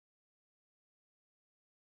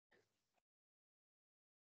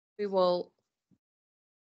We will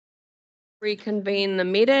reconvene the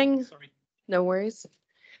meeting. Sorry. No worries.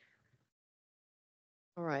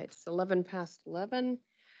 All right, it's 11 past 11.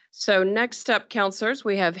 So next up, counselors,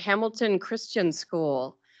 we have Hamilton Christian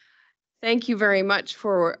School. Thank you very much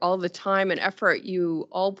for all the time and effort you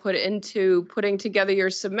all put into putting together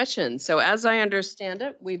your submission. So as I understand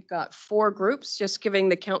it, we've got 4 groups, just giving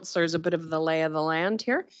the counselors a bit of the lay of the land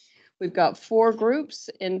here. We've got 4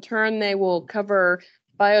 groups. In turn, they will cover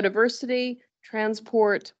biodiversity,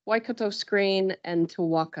 transport, Waikato screen, and to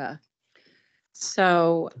Waka.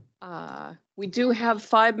 So we do have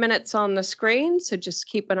 5 minutes on the screen, so just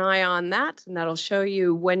keep an eye on that, and that'll show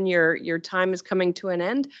you when your time is coming to an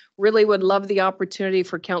end. Really would love the opportunity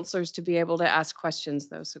for counselors to be able to ask questions,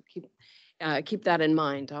 though, so keep that in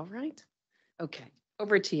mind. All right. Okay,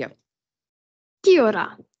 over to you. Kia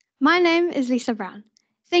ora. My name is Lisa Brown.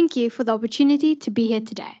 Thank you for the opportunity to be here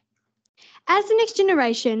today. As the next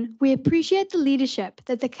generation, we appreciate the leadership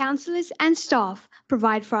that the councillors and staff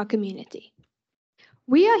provide for our community.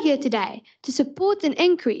 We are here today to support an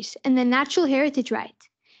increase in the natural heritage rate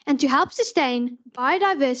and to help sustain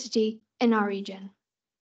biodiversity in our region.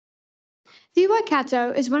 The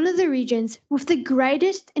Waikato is one of the regions with the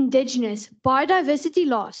greatest Indigenous biodiversity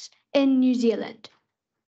loss in New Zealand.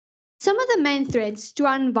 Some of the main threats to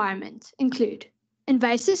our environment include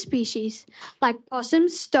invasive species like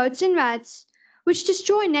possums, stoats, and rats, which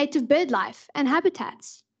destroy native bird life and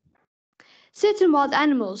habitats. Certain wild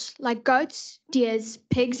animals like goats, deers,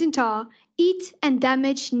 pigs, and tahr eat and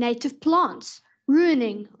damage native plants,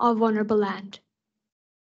 ruining our vulnerable land.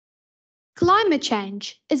 Climate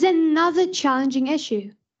change is another challenging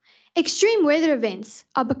issue. Extreme weather events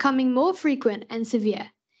are becoming more frequent and severe,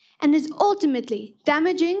 and is ultimately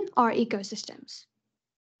damaging our ecosystems.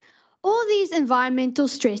 All these environmental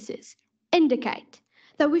stresses indicate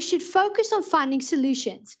that we should focus on finding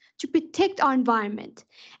solutions to protect our environment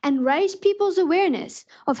and raise people's awareness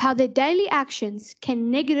of how their daily actions can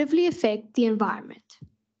negatively affect the environment.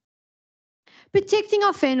 Protecting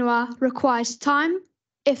our whenua requires time,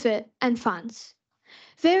 effort, and funds.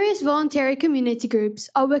 Various voluntary community groups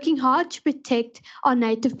are working hard to protect our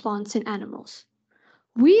native plants and animals.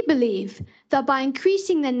 We believe that by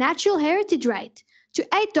increasing the natural heritage rate to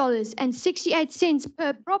 $8.68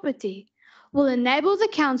 per property, will enable the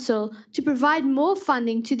council to provide more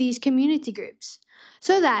funding to these community groups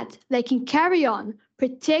so that they can carry on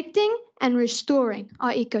protecting and restoring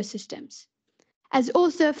our ecosystems. As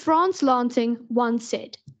author Frans Lansing once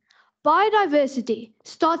said, biodiversity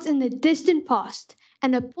starts in the distant past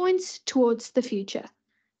and it points towards the future.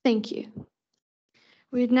 Thank you.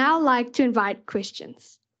 We'd now like to invite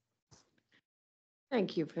questions.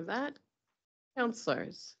 Thank you for that.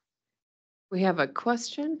 Councillors, we have a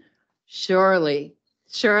question. Surely,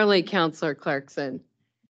 Councillor Clarkson.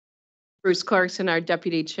 Bruce Clarkson, our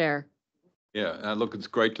Deputy Chair. Yeah, look, it's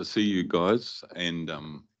great to see you guys, and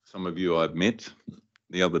some of you I've met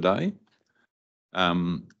the other day.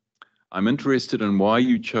 I'm interested in why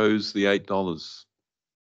you chose the $8.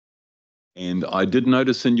 And I did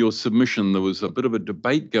notice in your submission there was a bit of a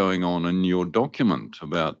debate going on in your document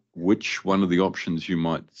about which one of the options you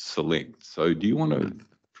might select. So do you want to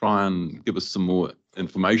try and give us some more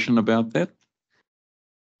information about that?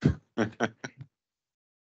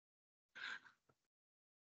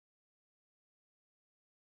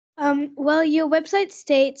 Well, your website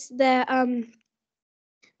states that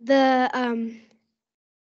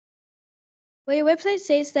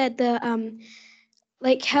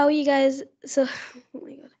like how you guys oh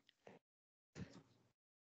my god.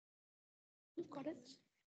 Got it.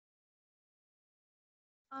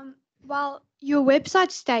 Well, your website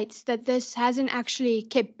states that this hasn't actually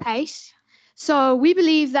kept pace. So we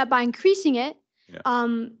believe that by increasing it,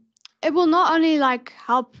 it will not only like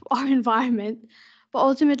help our environment, but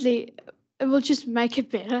ultimately it will just make it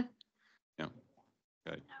better. Yeah.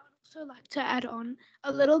 Okay. I would also like to add on,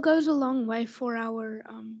 a little goes a long way for our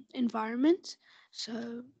environment.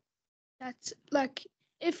 So that's like,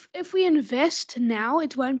 if we invest now,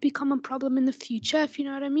 it won't become a problem in the future, if you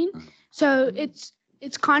know what I mean. So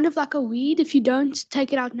it's kind of like a weed. If you don't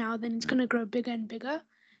take it out now, then it's going to grow bigger and bigger.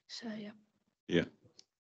 So yeah.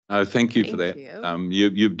 Yeah. Thank you for that.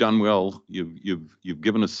 You've done well. You've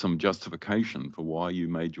given us some justification for why you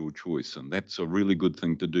made your choice, and that's a really good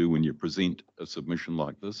thing to do when you present a submission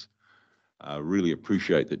like this. I really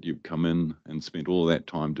appreciate that you've come in and spent all that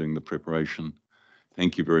time doing the preparation.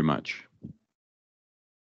 Thank you very much.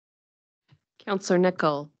 Councillor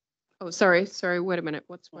Nicol. Oh, sorry, wait a minute.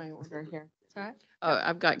 What's my order here? Sorry? Oh,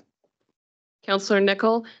 I've got Councillor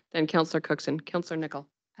Nicol, then Councillor Cookson. Councillor Nicol.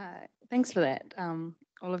 Thanks for that.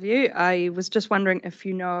 all of you. I was just wondering if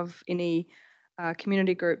you know of any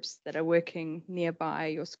community groups that are working nearby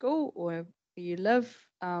your school or where you live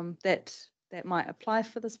that might apply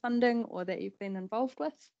for this funding or that you've been involved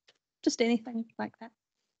with. Just anything like that.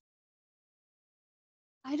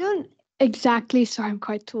 I don't exactly, sorry, I'm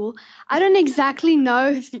quite tall. I don't exactly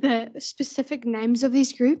know the specific names of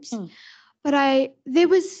these groups, but there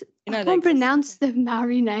was, You know I they can't exist. pronounce the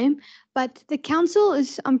Maori name, but the council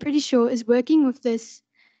is, I'm pretty sure, is working with this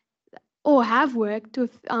or have worked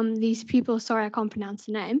with these people. Sorry, I can't pronounce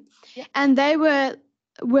the name. Yeah. And they were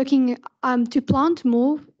working to plant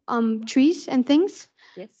more trees and things.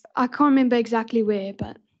 Yes. I can't remember exactly where,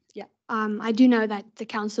 but Yeah. I do know that the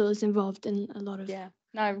council is involved in a lot of. Yeah.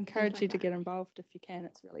 No, I encourage like you to that. get involved if you can.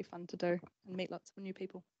 It's really fun to do and meet lots of new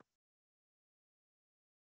people.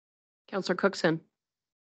 Councillor Cookson.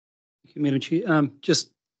 Thank you, Madam Chair.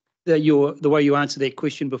 Just the way you answered that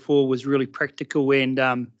question before was really practical,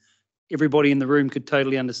 and everybody in the room could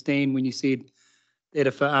totally understand when you said that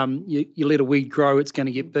if you let a weed grow, it's going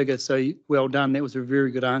to get bigger. So well done. That was a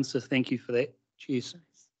very good answer. Thank you for that. Cheers.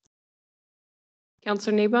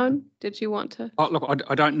 Councillor Kneebone, did you want to? Oh, look,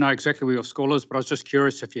 I don't know exactly where your school is, but I was just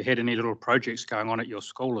curious if you had any little projects going on at your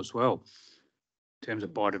school as well, in terms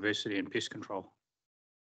of biodiversity and pest control.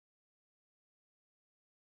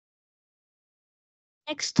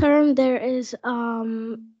 Next term, there is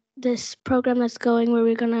this program that's going where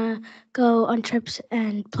we're gonna go on trips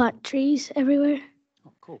and plant trees everywhere.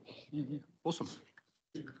 Oh, cool. Yeah, yeah. Awesome.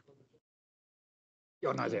 Yeah,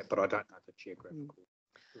 I know that, but I don't know the geographical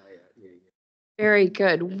layout. Yeah, yeah. Very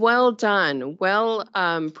good. Well done. Well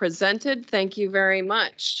presented. Thank you very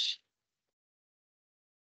much.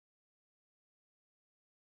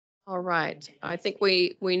 All right. I think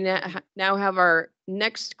we now have our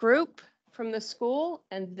next group from the school,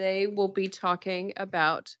 and they will be talking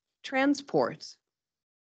about transport.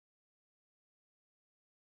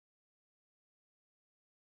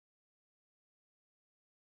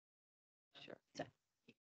 Sure.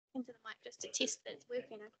 Into the mic just to test that it's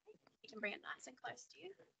working. Okay, you can bring it nice and close to you.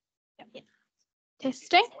 Yep.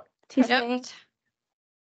 Testing. Yep.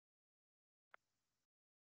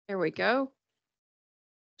 There we go.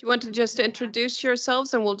 Do you want to just introduce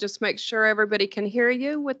yourselves and we'll just make sure everybody can hear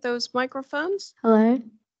you with those microphones? Hello.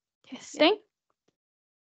 Testing.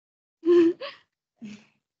 You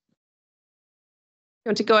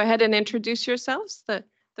want to go ahead and introduce yourselves?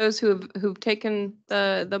 Those who've taken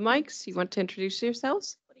the mics, you want to introduce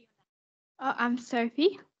yourselves? I'm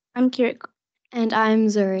Sophie. I'm Carrick. And I'm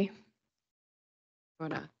Zuri.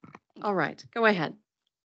 All right, go ahead.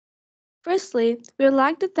 Firstly, we would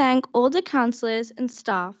like to thank all the councillors and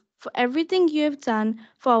staff for everything you have done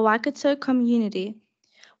for our Waikato community.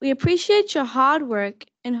 We appreciate your hard work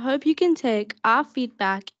and hope you can take our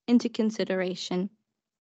feedback into consideration.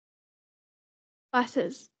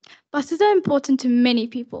 Buses. Buses are important to many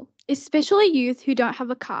people, especially youth who don't have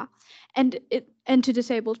a car and to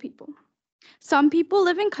disabled people. Some people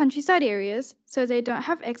live in countryside areas, so they don't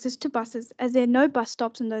have access to buses as there are no bus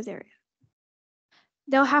stops in those areas.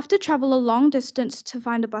 They'll have to travel a long distance to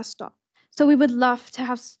find a bus stop. So we would love to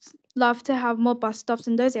have more bus stops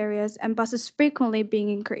in those areas and buses frequently being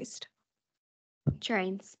increased.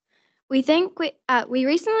 Trains. We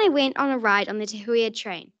recently went on a ride on the Ariahuia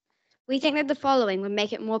train. We think that the following would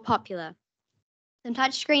make it more popular. Some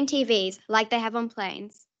touchscreen TVs like they have on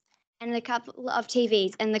planes, and a couple of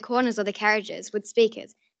TVs in the corners of the carriages with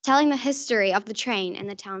speakers telling the history of the train and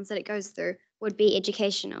the towns that it goes through would be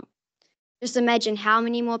educational. Just imagine how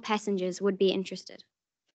many more passengers would be interested.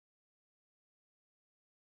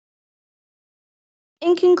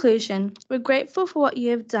 In conclusion, we're grateful for what you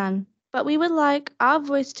have done, but we would like our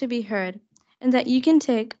voice to be heard and that you can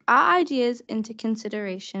take our ideas into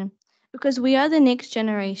consideration because we are the next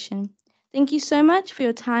generation. Thank you so much for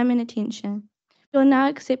your time and attention. We'll now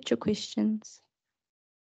accept your questions.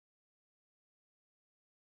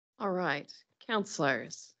 All right,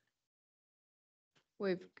 councillors.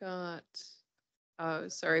 We've got, oh,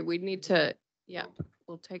 sorry, we need to, yeah,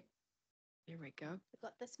 we'll take, there we go. We've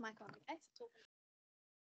got this mic on, okay?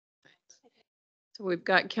 So we've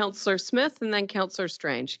got Councillor Smith and then Councillor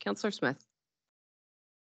Strange. Councillor Smith.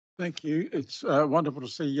 Thank you. It's wonderful to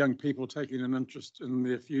see young people taking an interest in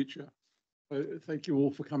their future. So thank you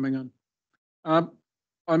all for coming in.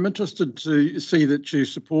 I'm interested to see that you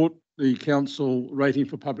support the council rating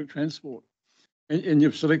for public transport and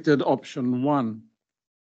you've selected option 1.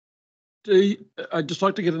 I'd just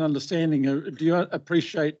like to get an understanding of, do you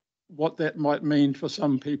appreciate what that might mean for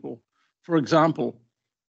some people? For example,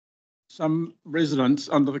 some residents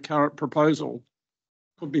under the current proposal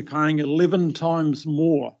could be paying 11 times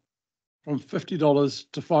more from $50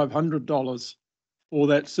 to $500 for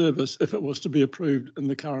that service if it was to be approved in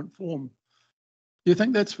the current form. Do you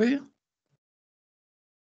think that's fair?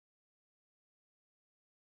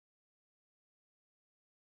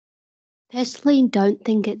 Personally, don't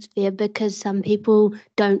think it's fair because some people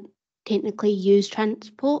don't technically use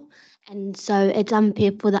transport, and so it's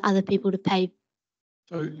unfair for the other people to pay.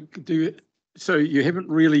 So you haven't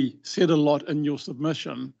really said a lot in your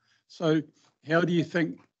submission. So how do you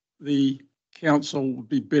think the council would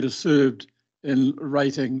be better served in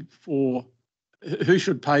rating for who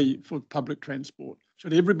should pay for public transport?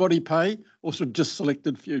 Should everybody pay, or should just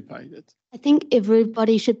selected few pay? I think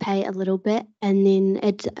everybody should pay a little bit, and then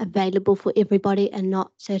it's available for everybody and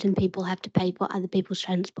not certain people have to pay for other people's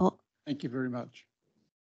transport. Thank you very much.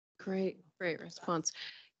 Great response.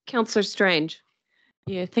 Councillor Strange.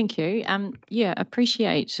 Yeah, thank you. Yeah,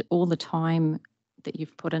 appreciate all the time that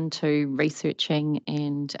you've put into researching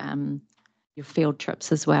and your field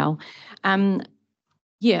trips as well.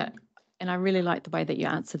 Yeah, and I really like the way that you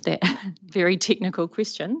answered that very technical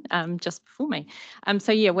question just before me.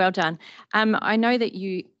 So yeah, well done. I know that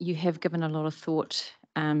you have given a lot of thought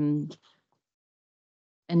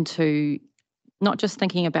into not just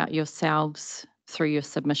thinking about yourselves through your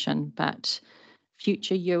submission, but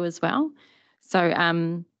future you as well.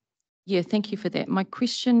 So yeah, thank you for that. My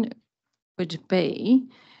question would be,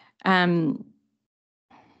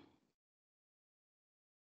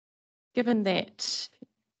 given that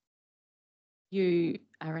you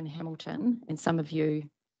are in Hamilton and some of you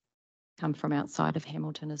come from outside of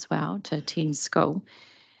Hamilton as well to attend school,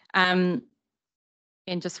 and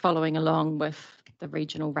just following along with the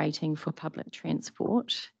regional rating for public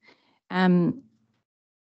transport, how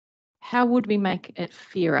would we make it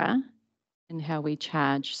fairer in how we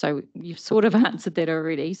charge? So you've sort of answered that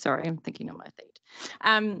already. Sorry, I'm thinking on my feet.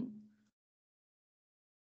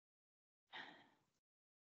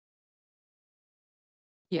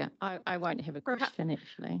 Yeah, I won't have a question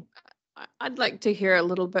actually. I'd like to hear a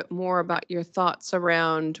little bit more about your thoughts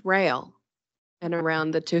around rail and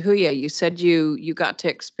around the Tahuya. You said you got to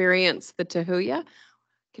experience the Tahuya.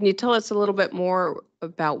 Can you tell us a little bit more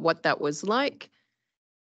about what that was like?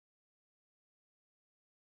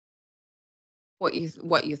 What you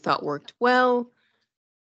thought worked well?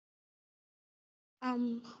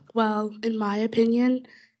 Well, in my opinion,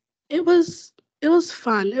 it was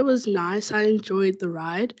fun. It was nice. I enjoyed the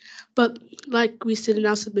ride. But like we said in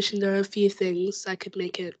our submission, there are a few things that could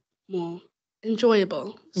make it more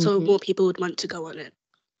enjoyable. So more people would want to go on it.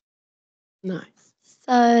 Nice.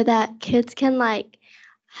 So that kids can like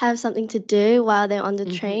have something to do while they're on the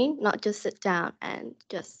train, not just sit down and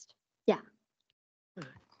just, yeah. Nice.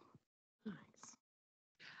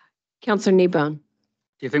 Councillor Kneebone.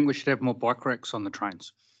 Do you think we should have more bike racks on the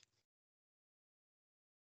trains?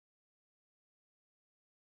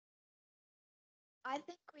 I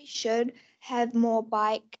think we should have more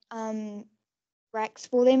bike racks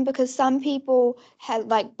for them because some people have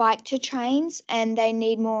like bike to trains and they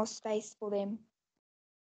need more space for them.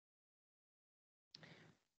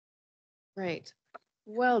 Great.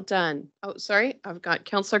 Well done. Oh, sorry, I've got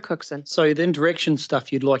Councillor Cookson. So the interaction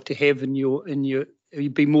stuff you'd like to have in your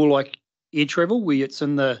you'd be more like air travel where it's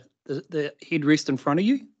in the headrest in front of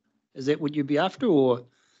you? Is that what you'd be after, or?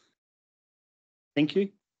 Thank you.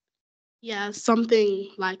 Yeah, something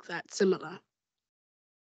like that, similar.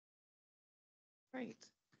 Great.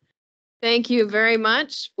 Thank you very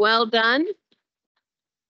much. Well done.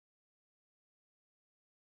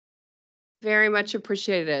 Very much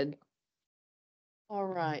appreciated. All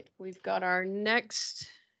right, we've got our next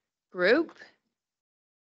group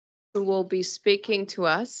who will be speaking to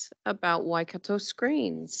us about Waikato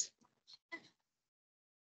screens.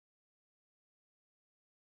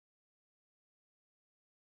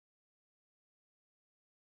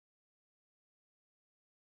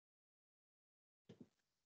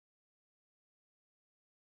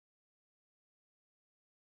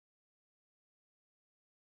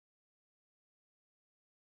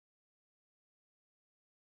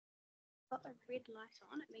 Got a red light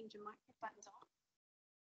on, it means your microphone's on.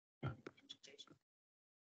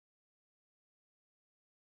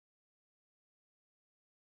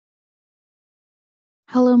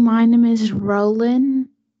 Hello, my name is Roland.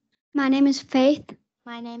 My name is Faith.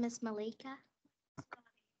 My name is Malika.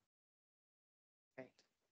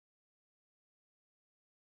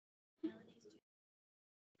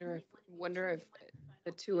 Wonder if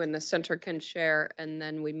the two in the center can share and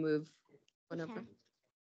then we move one over.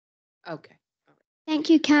 Okay. Thank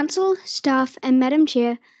you, Council, staff, and Madam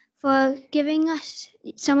Chair for giving us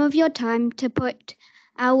some of your time to put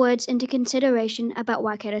our words into consideration about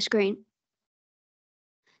Waikato Screen.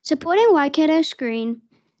 Supporting Waikato Screen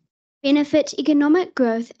benefits economic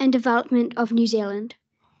growth and development of New Zealand.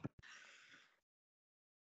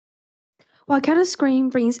 Waikato Screen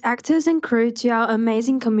brings actors and crew to our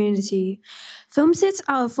amazing community. Film sets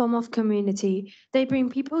are a form of community. They bring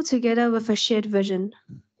people together with a shared vision.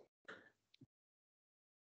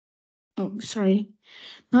 Oh, sorry.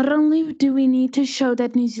 Not only do we need to show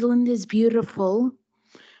that New Zealand is beautiful,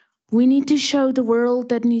 we need to show the world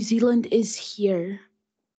that New Zealand is here.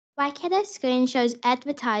 Waikato Screen shows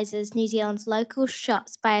advertisers New Zealand's local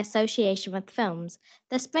shops by association with films.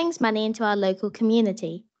 This brings money into our local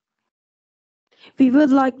community. We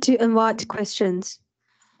would like to invite questions.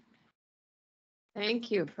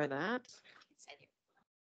 Thank you for that.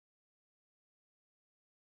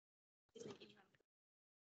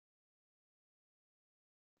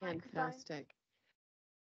 Fantastic.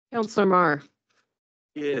 Councillor Marr.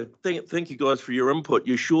 Yeah, thank you guys for your input.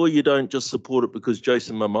 You sure you don't just support it because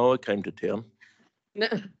Jason Momoa came to town? No.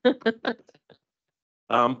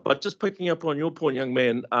 But just picking up on your point, young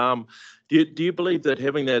man, do you believe that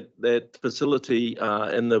having that facility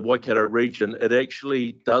in the Waikato region, it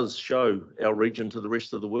actually does show our region to the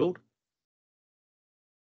rest of the world?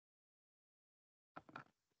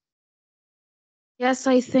 Yes,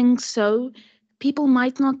 I think so. People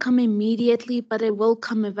might not come immediately, but it will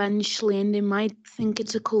come eventually, and they might think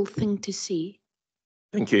it's a cool thing to see.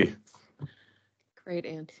 Thank you. Great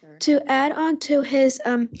answer. To add on to his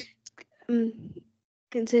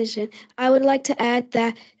concession, I would like to add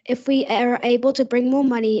that if we are able to bring more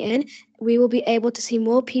money in, we will be able to see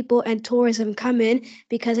more people and tourism come in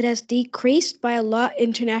because it has decreased by a lot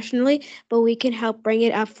internationally, but we can help bring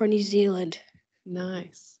it up for New Zealand.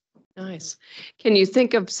 Nice. Nice. Can you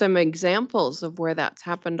think of some examples of where that's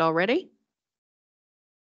happened already?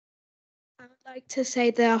 I would like to say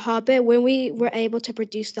The Hobbit, when we were able to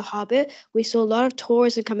produce The Hobbit, we saw a lot of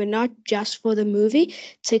tourism coming, not just for the movie,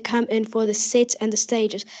 to come in for the sets and the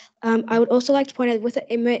stages. I would also like to point out with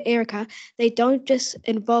America, they don't just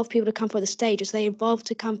involve people to come for the stages, they involve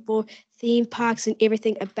to come for theme parks and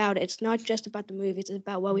everything about it. It's not just about the movie, it's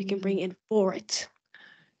about what we can bring in for it.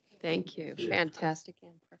 Thank you. Fantastic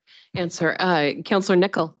answer. Councillor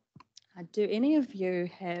Nicol. Do any of you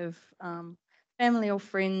have family or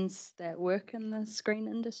friends that work in the screen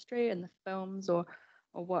industry and the films, or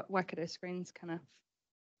what Waikato Screens kind of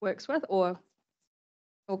works with, or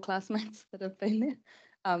classmates that have been there?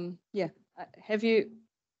 Have you?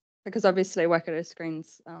 Because obviously Waikato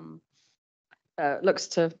Screens looks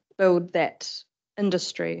to build that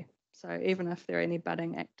industry. So even if there are any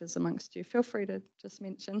budding actors amongst you, feel free to just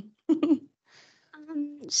mention.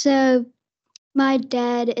 So my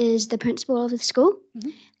dad is the principal of the school,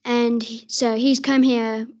 and so he's come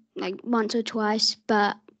here like once or twice,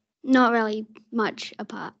 but not really much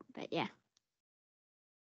apart. But yeah.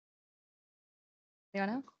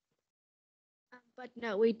 Fiona? But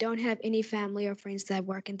no, we don't have any family or friends that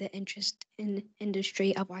work in the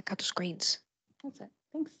industry of Waikato Screens. That's it.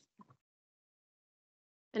 Thanks.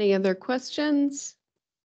 Any other questions?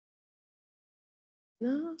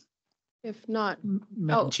 No? If not,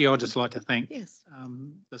 Madam Chair, I'd just like to thank yes.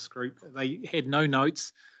 This group. They had no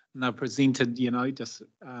notes and they presented, just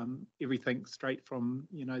everything straight from,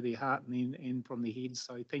 their heart and from their heads.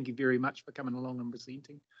 So thank you very much for coming along and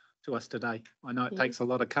presenting to us today. I know it takes a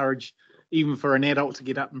lot of courage, even for an adult, to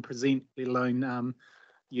get up and present, let alone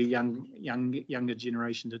your younger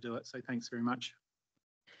generation to do it. So thanks very much.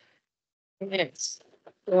 Yes.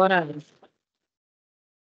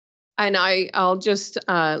 And I'll just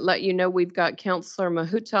let you know we've got Councillor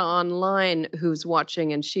Mahuta online who's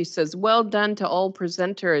watching, and she says, well done to all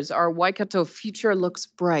presenters. Our Waikato future looks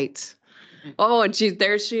bright. Oh, and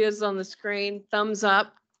there she is on the screen. Thumbs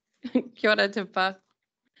up. Kia ora te wha.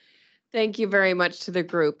 Thank you very much to the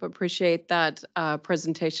group. Appreciate that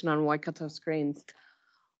presentation on Waikato Screens.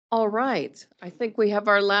 All right, I think we have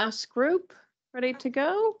our last group ready to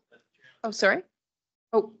go. Oh, sorry.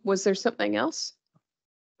 Oh, was there something else?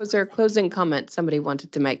 Was there a closing comment somebody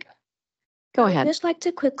wanted to make? Go ahead. I'd just like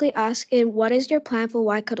to quickly ask, what is your plan for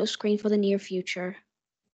Waikato Screen for the near future?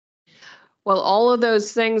 Well, all of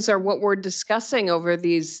those things are what we're discussing over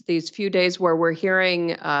these few days, where we're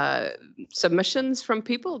hearing submissions from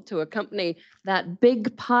people to accompany that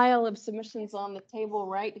big pile of submissions on the table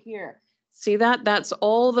right here. See that? That's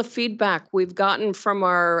all the feedback we've gotten from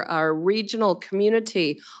our regional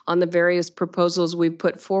community on the various proposals we've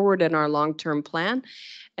put forward in our long-term plan.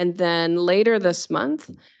 And then later this month,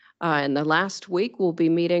 in the last week, we'll be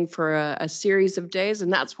meeting for a series of days,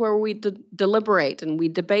 and that's where we deliberate and we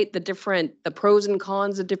debate the pros and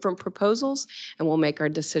cons of different proposals, and we'll make our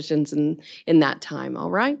decisions in that time. All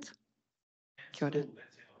right? Kia ora.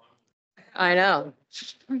 I know.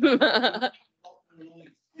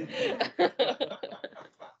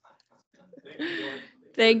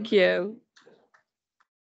 Thank you.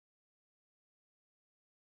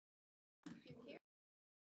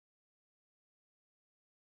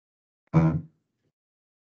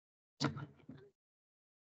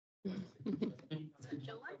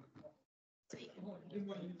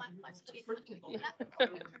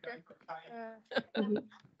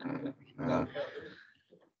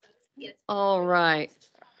 All right.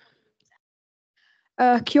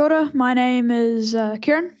 Kia ora, my name is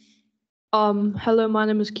Kieran. Hello, my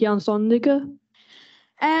name is Kian Sondika.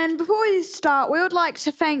 And before we start, we would like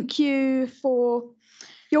to thank you for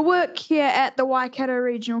your work here at the Waikato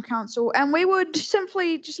Regional Council. And we would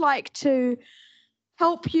simply just like to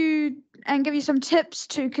help you and give you some tips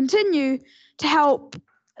to continue to help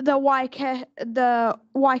the Waikato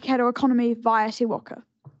economy via Te Waka.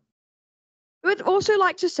 We would also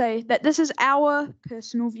like to say that this is our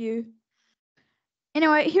personal view.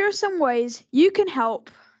 Anyway, here are some ways you can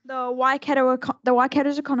help the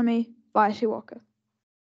Waikato's economy via Te Waka.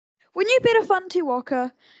 When you better fund Te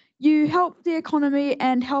Waka, you help the economy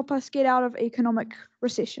and help us get out of economic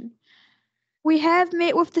recession. We have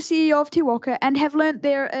met with the CEO of Te Waka and have learnt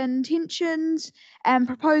their intentions and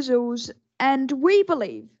proposals, and we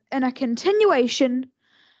believe in a continuation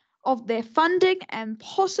of their funding and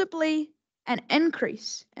possibly an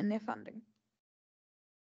increase in their funding.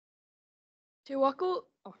 Te Waka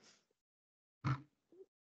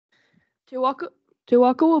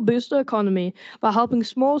will boost the economy by helping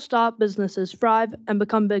small start businesses thrive and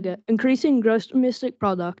become bigger, increasing gross domestic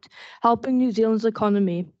product, helping New Zealand's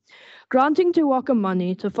economy. Granting Te Waka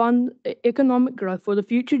money to fund economic growth for the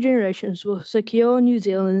future generations will secure New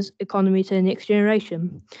Zealand's economy to the next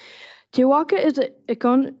generation. Te Waka is an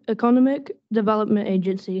economic development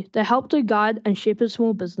agency that helps to guide and shepherd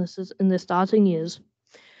small businesses in their starting years.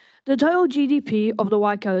 The total GDP of the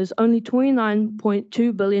Waikato is only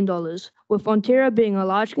 $29.2 billion, with Ontario being a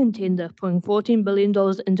large contender, putting $14 billion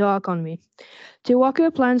into our economy. Te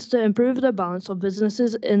Waka plans to improve the balance of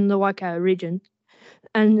businesses in the Waikato region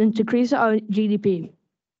and increase our GDP.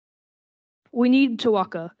 We need Te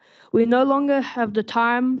Waka. We no longer have the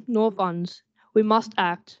time nor funds. We must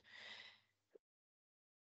act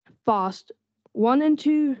fast. 1 in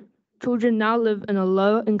 2 children now live in a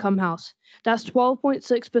low-income house. That's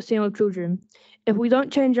 12.6% of children. If we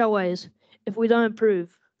don't change our ways, if we don't improve,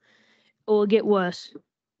 it will get worse.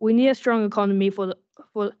 We need a strong economy for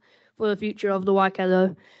the future of the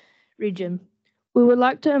Waikato region. We would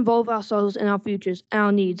like to involve ourselves in our futures and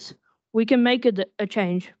our needs. We can make a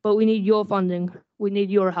change, but we need your funding. We need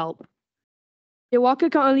your help. Te Waka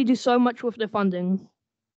can only do so much with the funding.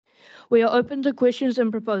 We are open to questions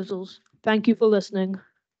and proposals. Thank you for listening.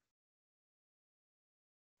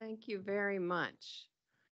 Thank you very much.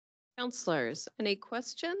 Councillors, any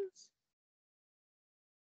questions?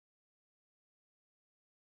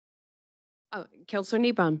 Oh, Councillor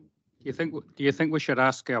Niban. Do you think we should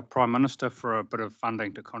ask our Prime Minister for a bit of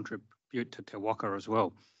funding to contribute to Te Waka as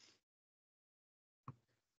well?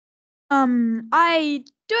 I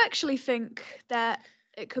do actually think that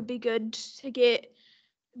it could be good to get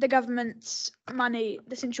the government's money,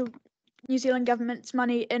 the central New Zealand government's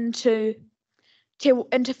money into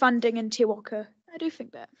funding in Te Waka. I do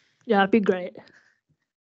think that. Yeah, that'd be great.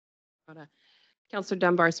 Councillor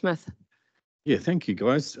Dunbar-Smith. Yeah, thank you,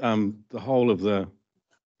 guys. The whole of the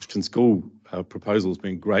Christian School proposal has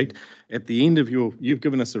been great. At the end of you've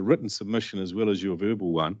given us a written submission as well as your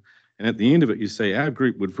verbal one. And at the end of it, you say, our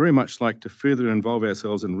group would very much like to further involve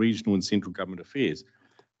ourselves in regional and central government affairs.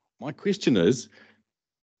 My question is,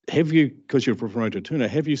 have you, because you're from Rangitahi,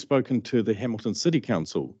 have you spoken to the Hamilton City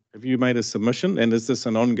Council? Have you made a submission? And is this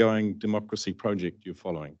an ongoing democracy project you're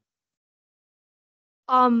following?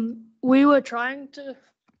 We were trying to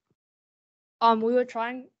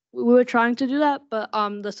do that, but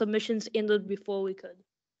the submissions ended before we could.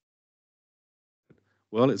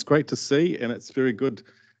 Well, it's great to see, and it's very good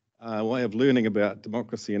way of learning about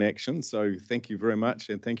democracy in action. So thank you very much,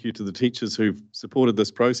 and thank you to the teachers who've supported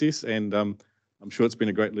this process, and I'm sure it's been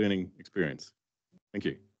a great learning experience. Thank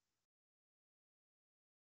you.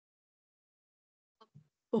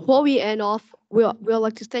 Before we end off, we'd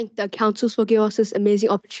like to thank the councils for giving us this amazing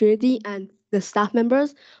opportunity and the staff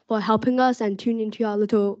members for helping us and tuning into our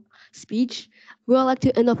little speech. We'd like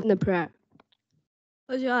to end off in a prayer.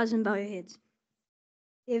 Close your eyes and bow your heads.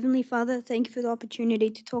 Heavenly Father, thank you for the opportunity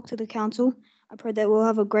to talk to the council. I pray that we'll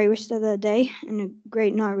have a great rest of the day and a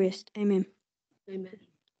great night rest. Amen. Amen.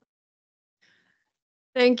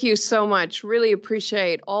 Thank you so much. Really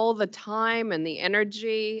appreciate all the time and the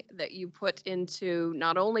energy that you put into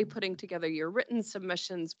not only putting together your written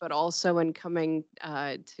submissions, but also in coming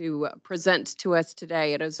to present to us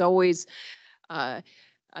today. It is always,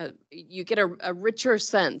 you get a richer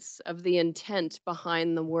sense of the intent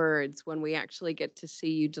behind the words when we actually get to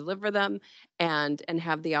see you deliver them and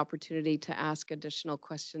have the opportunity to ask additional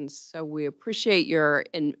questions. So we appreciate your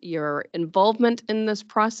involvement in this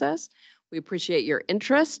process. We appreciate your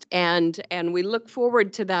interest and we look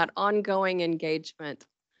forward to that ongoing engagement.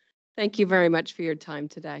 Thank you very much for your time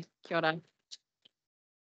today. Kia ora.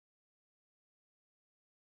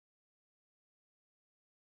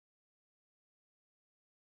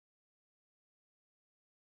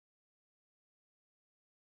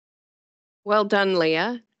 Well done,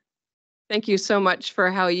 Leah. Thank you so much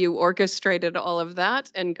for how you orchestrated all of that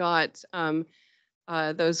and got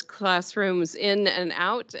those classrooms in and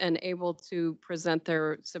out and able to present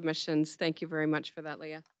their submissions. Thank you very much for that,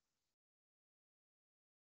 Leah.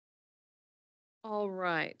 All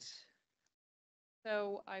right.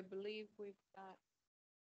 So I believe we've got.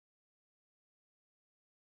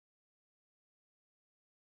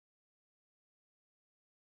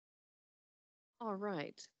 All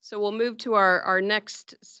right. So we'll move to our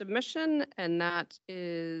next submission, and that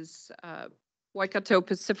is Waikato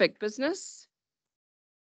Pacific Business.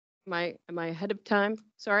 Am I ahead of time?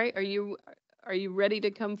 Sorry, are you ready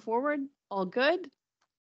to come forward? All good?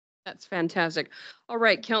 That's fantastic. All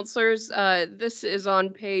right, counselors, this is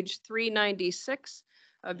on page 396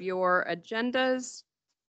 of your agendas.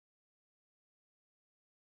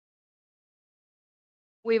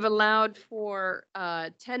 We've allowed for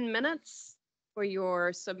 10 minutes for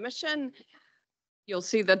your submission. You'll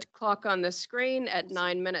see the clock on the screen. At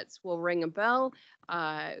 9 minutes, we'll ring a bell.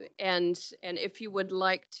 And if you would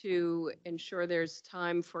like to ensure there's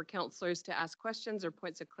time for counselors to ask questions or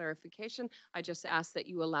points of clarification, I just ask that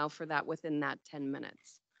you allow for that within that 10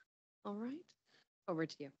 minutes. All right, over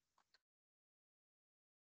to you.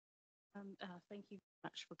 Thank you very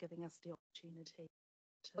much for giving us the opportunity.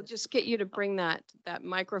 I'll just get you to bring that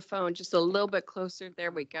microphone just a little bit closer.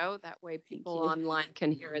 There we go. That way people online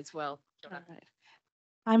can hear as well. All right.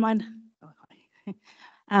 Hi, my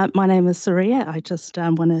name is Suria. I just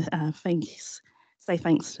want to say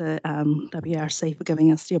thanks to WRC for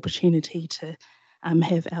giving us the opportunity to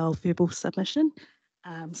have our verbal submission.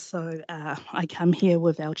 I come here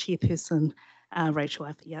with our chairperson, Rachel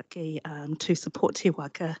Afeaki, to support Te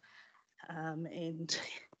Waka. And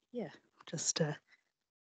yeah, just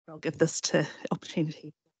I'll give this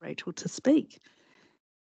opportunity for Rachel to speak.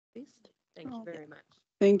 Thank you very much.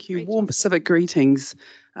 Thank you. Warm Pacific greetings.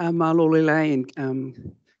 Malolele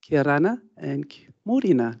and kia rana and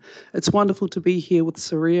morena. It's wonderful to be here with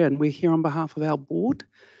Suria, and we're here on behalf of our board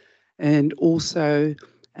and also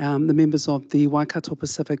the members of the Waikato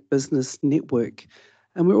Pacific Business Network.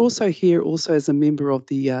 And we're also here as a member of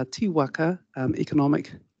the Te Waka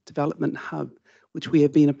Economic Development Hub, which we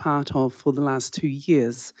have been a part of for the last 2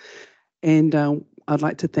 years. And I'd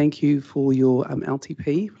like to thank you for your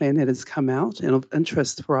LTP plan that has come out, and of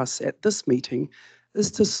interest for us at this meeting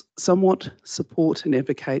is to somewhat support and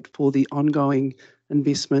advocate for the ongoing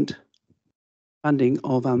investment funding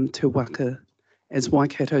of Te Waka as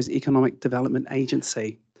Waikato's Economic Development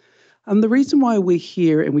Agency. The reason why we're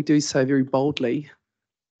here, and we do so very boldly,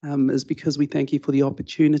 is because we thank you for the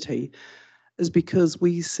opportunity, is because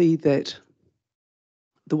we see that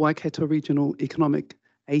the Waikato Regional Economic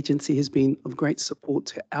Agency has been of great support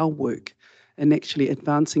to our work in actually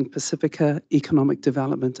advancing Pacifica economic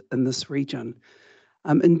development in this region.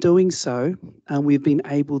 In doing so, we've been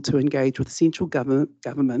able to engage with central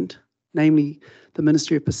government, namely the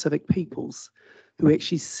Ministry of Pacific Peoples, who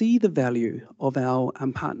actually see the value of our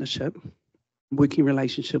partnership, working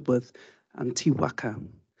relationship with Te Waka.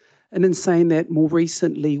 And in saying that, more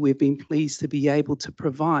recently, we've been pleased to be able to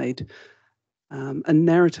provide a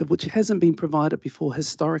narrative which hasn't been provided before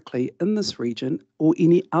historically in this region or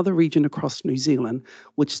any other region across New Zealand,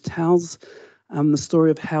 which tells the story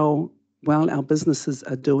of how well our businesses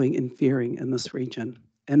are doing and faring in this region.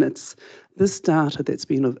 And it's this data that's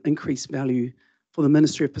been of increased value for the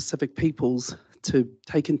Ministry of Pacific Peoples to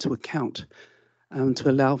take into account to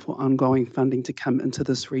allow for ongoing funding to come into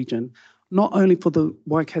this region, not only for the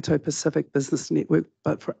Waikato Pacific Business Network,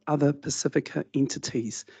 but for other Pacifica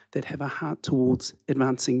entities that have a heart towards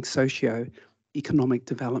advancing socio-economic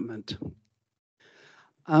development.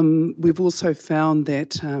 We've also found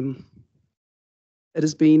that it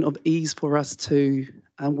has been of ease for us to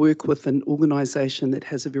work with an organisation that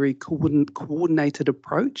has a very coordinated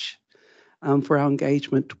approach for our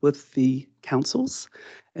engagement with the councils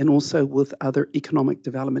and also with other economic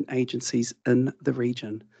development agencies in the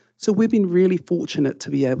region. So we've been really fortunate to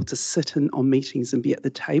be able to sit in on meetings and be at the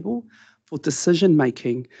table for decision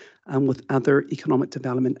making with other economic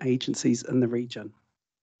development agencies in the region.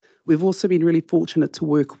 We've also been really fortunate to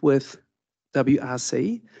work with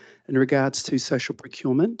WRC in regards to social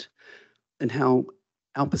procurement and how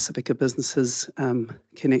our Pacifica businesses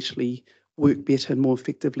can actually work better and more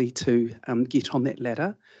effectively to get on that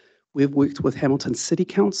ladder. We've worked with Hamilton City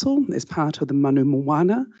Council as part of the Manu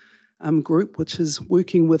Moana group, which is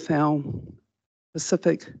working with our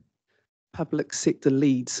Pacific public sector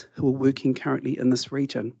leads who are working currently in this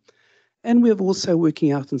region. And we're also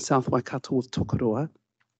working out in South Waikato with Tokoroa,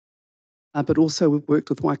 but also we've worked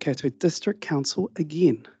with Waikato District Council,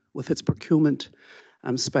 again, with its procurement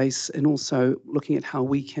space, and also looking at how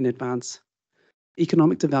we can advance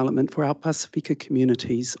economic development for our Pacifica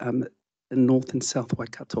communities in North and South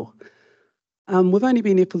Waikato. We've only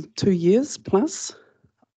been here for 2 years plus.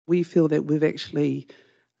 We feel that we've actually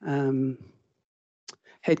had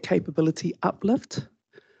capability uplift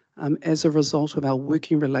as a result of our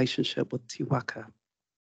working relationship with Te Waka.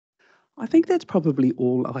 I think that's probably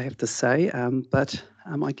all I have to say, but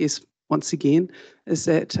I guess once again is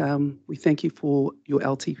that we thank you for your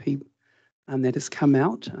LTP that has come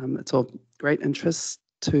out. It's of great interest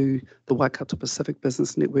to the Waikato Pacific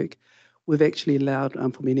Business Network. We've actually allowed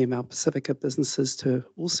for many of our Pacifica businesses to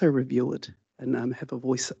also review it and have a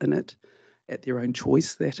voice in it at their own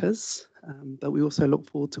choice, that is. But we also look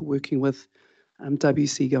forward to working with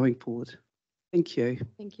WC going forward. Thank you.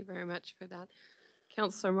 Thank you very much for that.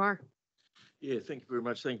 Councillor Marr. Yeah, thank you very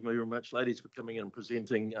much. Thank you very much, ladies, for coming in and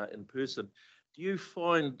presenting in person. Do you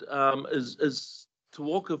find, is Te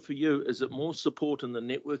Waka for you, is it more support in the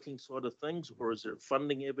networking side of things, or is it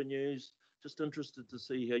funding avenues? Just interested to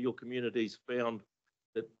see how your community's found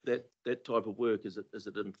that type of work. Is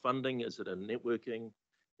it in funding? Is it in networking?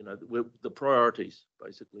 You know, the priorities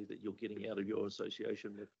basically that you're getting out of your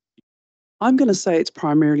association with. I'm going to say it's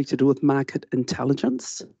primarily to do with market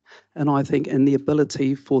intelligence, and I think in the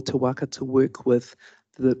ability for Te Waka to work with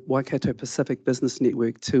the Waikato Pacific Business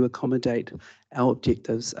Network to accommodate our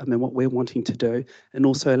objectives and what we're wanting to do, and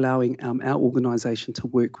also allowing our organisation to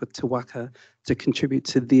work with Te Waka to contribute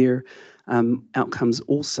to their outcomes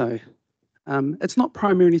also. It's not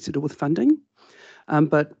primarily to do with funding,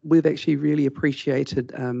 but we've actually really appreciated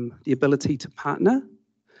the ability to partner,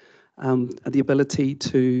 the ability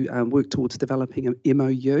to work towards developing an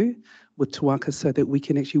MOU with Te Waka so that we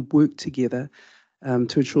can actually work together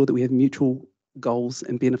to ensure that we have mutual goals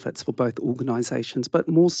and benefits for both organisations, but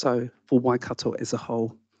more so for Waikato as a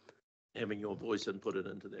whole. Having your voice and put it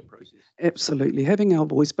into that process. Absolutely, having our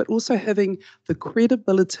voice, but also having the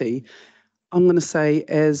credibility, I'm going to say,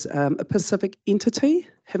 as a Pacific entity,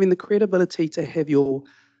 having the credibility to have your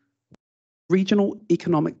regional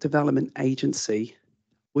economic development agency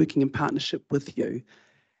working in partnership with you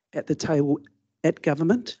at the table at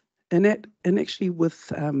government and actually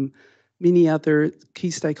with many other key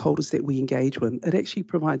stakeholders that we engage with. It actually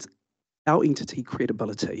provides our entity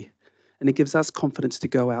credibility, and it gives us confidence to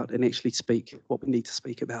go out and actually speak what we need to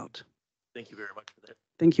speak about. Thank you very much for that.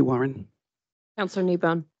 Thank you, Warren. Councillor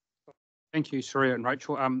Kneebone. Thank you, Suria and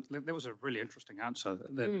Rachel. That was a really interesting answer,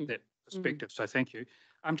 that perspective, so thank you.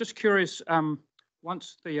 I'm just curious,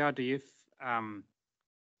 once the RDF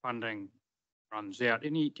funding runs out, do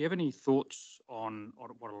you have any thoughts on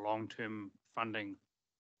what a long-term funding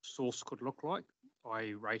source could look like,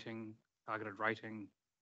 i.e. rating, targeted rating,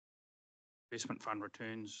 investment fund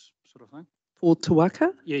returns, sort of thing? For Te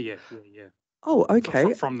Waka? Yeah. Oh,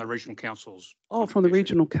 okay. From the regional councils. Oh, from the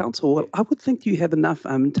regional council. Well, I would think you have enough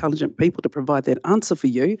intelligent people to provide that answer for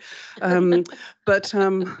you. Well,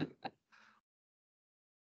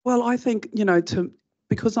 I think,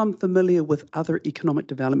 because I'm familiar with other economic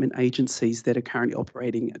development agencies that are currently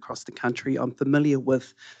operating across the country, I'm familiar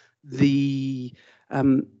with the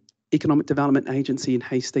economic development agency in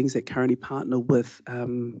Hastings that currently partner with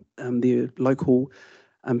their local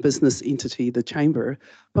business entity, the Chamber.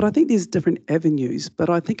 But I think there's different avenues, but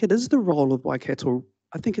I think it is the role of Waikato,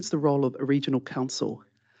 I think it's the role of a regional council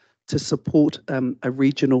to support a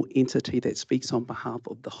regional entity that speaks on behalf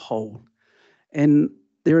of the whole. And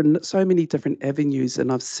there are so many different avenues,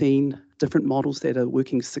 and I've seen different models that are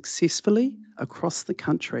working successfully across the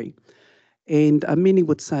country. And many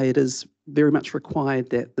would say it is very much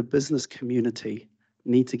required that the business community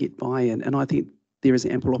need to get buy-in. And I think there is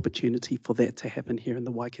ample opportunity for that to happen here in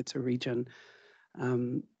the Waikato region.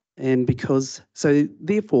 Therefore,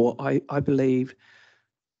 I believe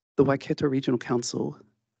the Waikato Regional Council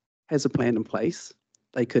has a plan in place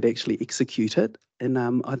they could actually execute it. And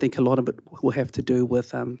I think a lot of it will have to do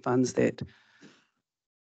with funds that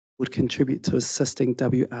would contribute to assisting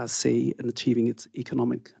WRC in achieving its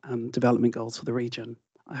economic development goals for the region.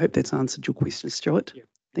 I hope that's answered your question, Stuart. Yeah.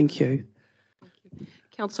 Thank you.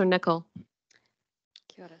 Councillor Nicol.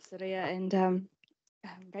 Kia ora, Suria and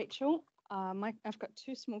Rachel. I've got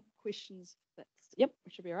two small questions. Yep,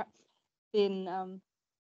 we should be all right. Then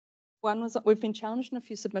one was we've been challenged in a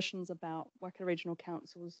few submissions about Waikato Regional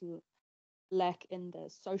Council's lack in the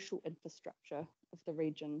social infrastructure of the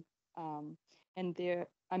region. And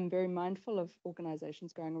I'm very mindful of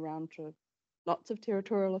organisations going around to lots of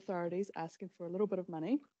territorial authorities asking for a little bit of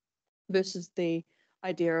money versus the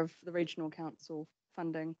idea of the regional council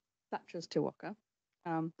funding such as Te Waka.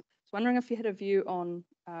 I was wondering if you had a view on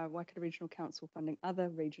Waikato Regional Council funding other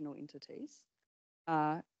regional entities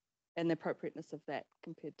and the appropriateness of that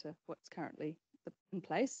compared to what's currently in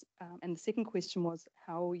place. And the second question was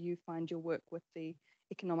how you find your work with the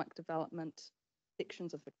economic development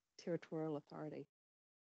sections of the territorial authority.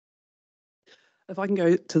 If I can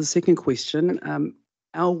go to the second question,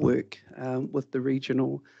 our work with the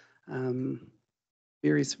regional,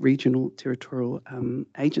 various regional territorial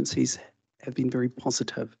agencies have been very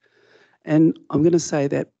positive. And I'm going to say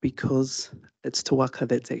that because it's Te Waka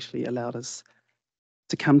that's actually allowed us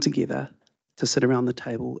to come together, to sit around the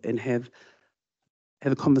table and have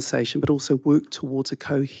a conversation, but also work towards a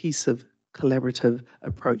cohesive, collaborative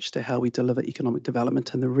approach to how we deliver economic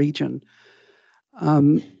development in the region.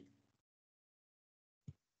 And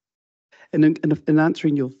in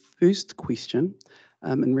answering your first question,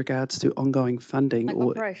 in regards to ongoing funding like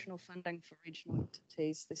or operational funding for regional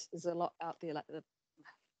entities, there's a lot out there, like the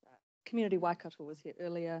Community Waikato was here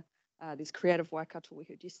earlier, there's Creative Waikato we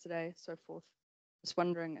heard yesterday, so forth. Just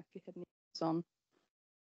wondering if you had any views on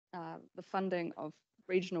the funding of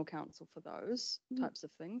regional council for those types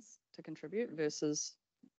of things to contribute versus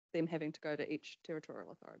them having to go to each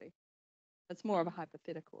territorial authority. It's more of a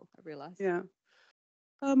hypothetical, I realise. Yeah.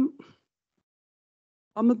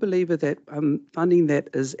 I'm a believer that funding that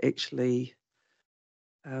is actually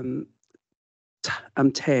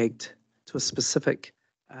tagged to a specific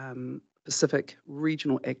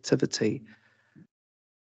regional activity,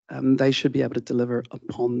 they should be able to deliver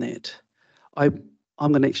upon that. I'm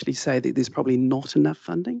going to actually say that there's probably not enough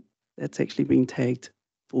funding that's actually been tagged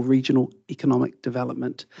for regional economic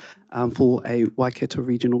development for a Waikato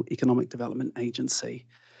Regional Economic Development Agency.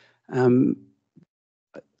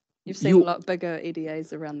 You've seen a lot bigger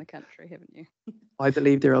EDAs around the country, haven't you? I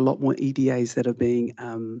believe there are a lot more EDAs that are being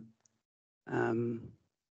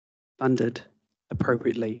funded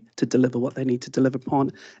appropriately to deliver what they need to deliver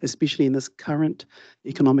upon, especially in this current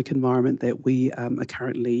economic environment that we are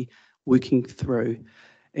currently working through.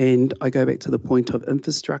 And I go back to the point of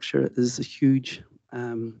infrastructure is a huge,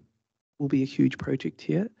 will be a huge project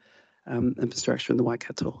here, infrastructure in the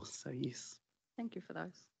Waikato, so yes. Thank you for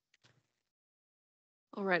those.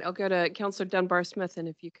 All right, I'll go to Councillor Dunbar-Smith, and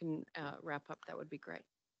if you can wrap up, that would be great.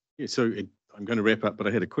 Yeah, so I'm going to wrap up, but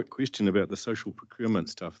I had a quick question about the social procurement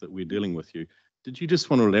stuff that we're dealing with you. Did you just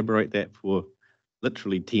want to elaborate that for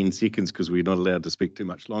literally 10 seconds, because we're not allowed to speak too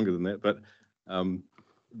much longer than that, but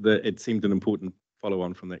it seemed an important follow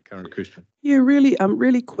on from that current question. Yeah,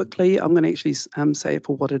 really quickly, I'm going to actually say it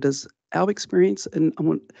for what it is. Our experience, and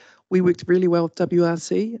we worked really well with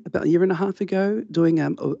WRC about a year and a half ago, doing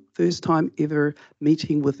a first time ever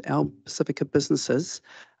meeting with our Pacifica businesses,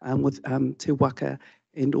 with Te Waka,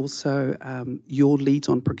 and also your leads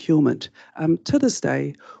on procurement. To this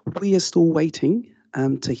day, we are still waiting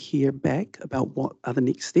to hear back about what are the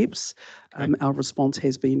next steps. Our response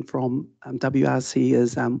has been from WRC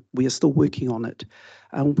is we are still working on it.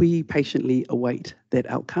 We patiently await that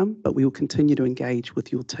outcome, but we will continue to engage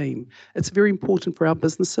with your team. It's very important for our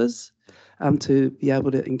businesses to be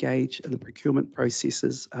able to engage in the procurement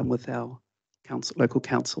processes with our local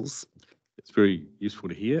councils. It's very useful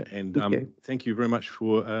to hear, and thank you very much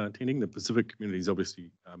for attending. The Pacific community is obviously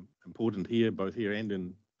important here, both here and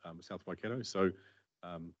in South Waikato, so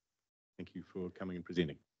thank you for coming and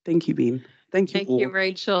presenting. Thank you, Ben. Thank you all. Thank you,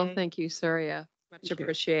 Rachel. Thank you, Suria. Much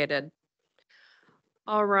appreciated.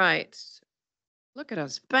 All right. Look at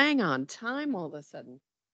us, bang on time all of a sudden.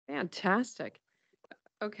 Fantastic.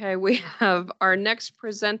 Okay, we have our next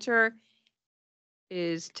presenter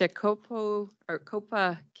is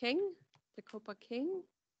Kopa King. Kopa King.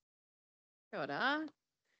 Kia ora.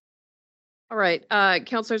 All right,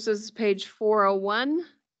 councillors, this is page 401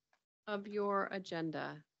 of your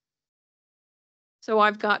agenda. So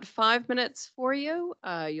I've got 5 minutes for you.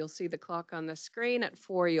 You'll see the clock on the screen. At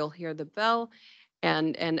 4, you'll hear the bell.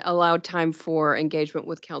 and allow time for engagement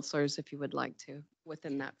with counselors if you would like to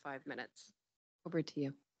within that 5 minutes. Over to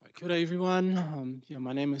you. Kia ora everyone. Yeah,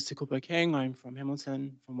 my name is Kopa King. I'm from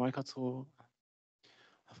Hamilton, from Waikato,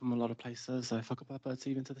 from a lot of places. So whakapapa to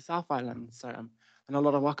even to the South Island. So and a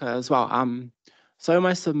lot of Waka as well. So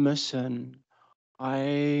my submission,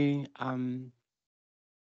 I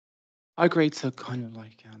agreed to kind of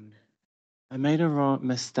like I made a wrong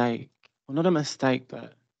mistake. Well, not a mistake,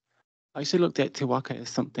 but I actually looked at Te Waka as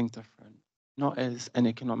something different, not as an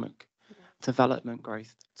economic development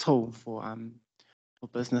growth tool for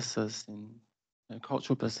businesses and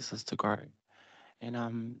cultural businesses to grow.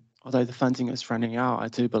 And although the funding is running out, I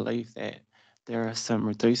do believe that there are some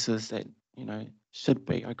reducers that should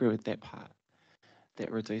be. I agree with that part. That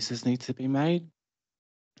reducers need to be made,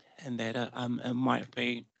 and that it might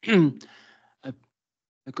be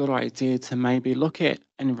a good idea to maybe look at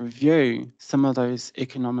and review some of those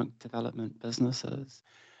economic development businesses,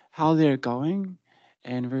 how they're going,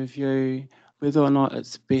 and review whether or not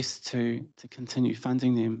it's best to continue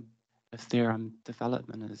funding them if their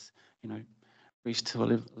development is, reached to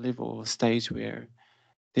a level or stage where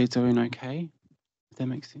they're doing okay. If that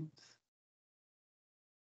makes sense.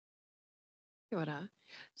 Kia ora.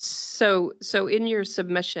 So in your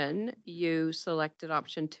submission, you selected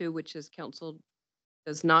option 2, which is council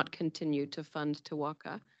does not continue to fund Te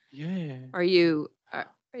Waka. Yeah. Are you,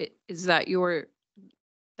 is that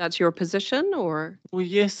that's your position or? Well,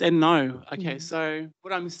 yes and no. Okay, so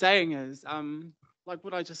what I'm saying is, like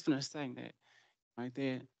what I just finished saying, that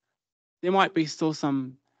there might be still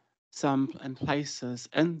some in places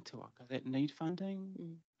in Te Waka that need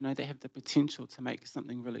funding, they have the potential to make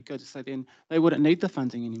something really good. So then they wouldn't need the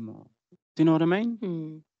funding anymore. Do you know what I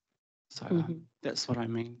mean? So that's what I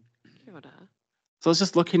mean. Kia ora. So I was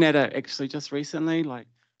just looking at it actually just recently, like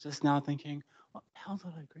just now thinking, what the hell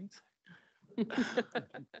did I agree to?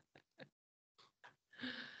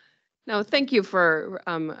 No, thank you for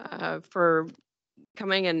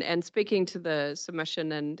coming and speaking to the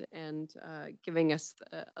submission and giving us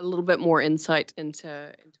a little bit more insight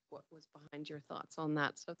into what was behind your thoughts on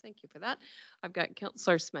that. So thank you for that. I've got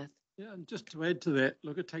Councillor Smith. Yeah, and just to add to that,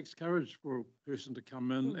 look, it takes courage for a person to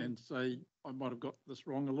come in and say, I might have got this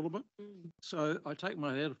wrong a little bit. So I take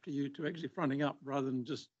my hat off to you to actually fronting up rather than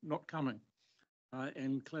just not coming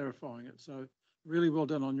and clarifying it. So really well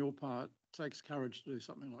done on your part. It takes courage to do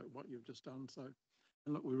something like what you've just done. So,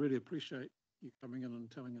 and look, we really appreciate you coming in and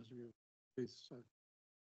telling us your truth. So.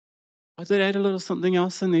 I did add a little something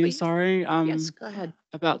else in there, Please. sorry. Yes, go ahead.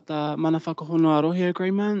 About the mana whakahonua rohe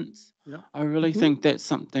agreements. Yeah. I really think that's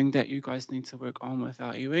something that you guys need to work on with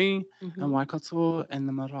our iwi and Waikato and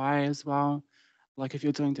the marae as well. Like if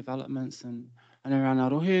you're doing developments and around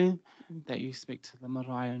Arohe, that you speak to the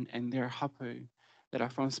marae and their hapu that are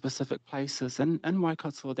from specific places in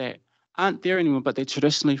Waikato that aren't there anymore, but they're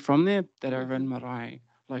traditionally from there, that are in marae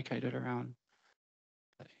located around.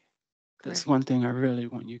 That's one thing I really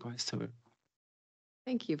want you guys to.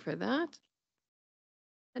 Thank you for that.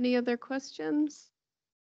 Any other questions?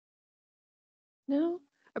 No?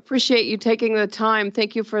 Appreciate you taking the time.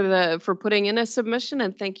 Thank you for putting in a submission,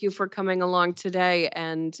 and thank you for coming along today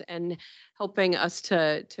and helping us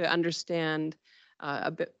to understand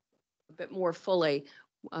a bit more fully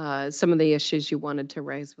some of the issues you wanted to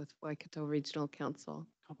raise with Waikato Regional Council.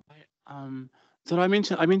 So I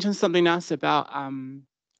mentioned something else about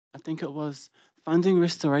I think it was funding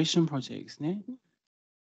restoration projects, ne?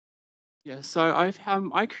 Yeah, so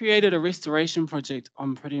I created a restoration project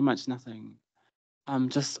on pretty much nothing.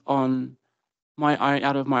 Just on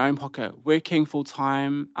out of my own pocket, working full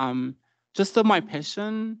time, just of my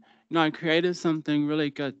passion. I created something really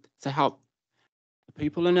good to help the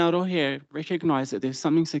people in Aotearoa recognise that there's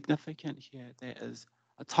something significant here that is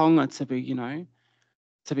a taonga to be,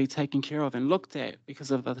 to be taken care of and looked at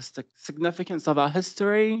because of the significance of our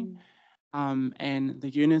history, and the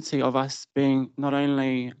unity of us being not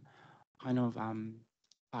only kind of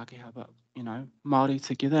Pākehā, but Māori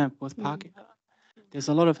together with Pākehā. There's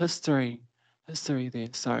a lot of history there.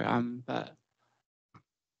 So but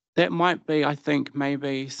that might be, I think,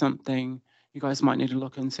 maybe something you guys might need to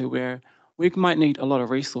look into, where we might need a lot of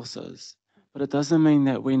resources, but it doesn't mean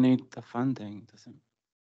that we need the funding. Doesn't,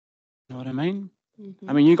 you know what I mean?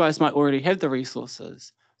 I mean, you guys might already have the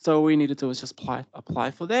resources, so all we need to do is just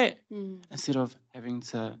apply for that instead of having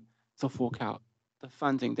to fork out the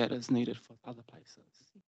funding that is needed for other places.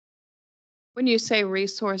 When you say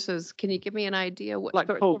resources, can you give me an idea what Like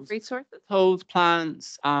sort of resources? Tools,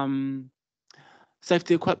 plants,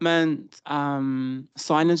 safety equipment,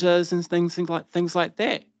 signages and things like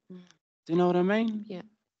that. Do you know what I mean? Yeah.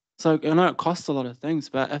 So I know it costs a lot of things,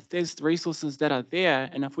 but if there's resources that are there,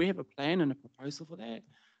 and if we have a plan and a proposal for that,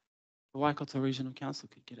 the Waikato Regional Council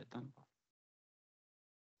could get it done.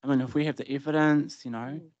 I mean, if we have the evidence, you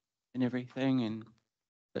know, and everything, and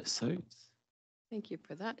it suits. Thank you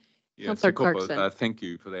for that. Yeah, Councillor so Kopa, Clarkson. thank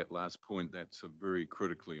you for that last point. That's a very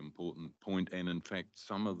critically important point. And in fact,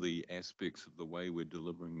 some of the aspects of the way we're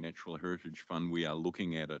delivering Natural Heritage Fund, we are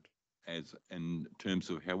looking at it as in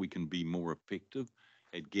terms of how we can be more effective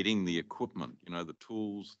at getting the equipment, you know, the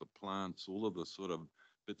tools, the plants, all of the sort of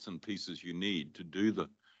bits and pieces you need to do the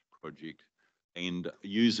project, and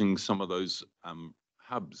using some of those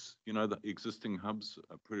hubs, you know, the existing hubs,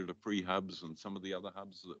 predator-free hubs, and some of the other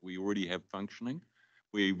hubs that we already have functioning,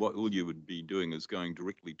 where what all you would be doing is going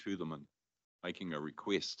directly to them and making a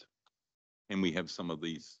request. And we have some of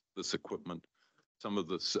this equipment, some of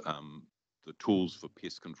this, the tools for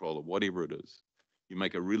pest control or whatever it is. You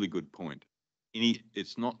make a really good point.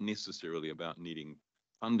 It's not necessarily about needing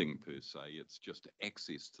funding per se, it's just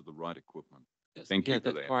access to the right equipment. Thank you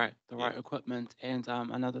for that. Right, the right equipment. And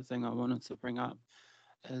another thing I wanted to bring up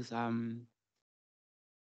is our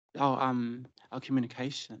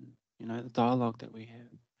communication, you know, the dialogue that we have.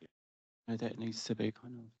 You know, that needs to be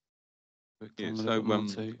kind of worked on a little bit more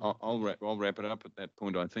too. I'll wrap it up at that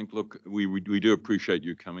point. I think, look, we do appreciate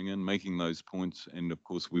you coming in, making those points, and of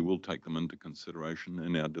course we will take them into consideration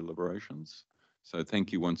in our deliberations. So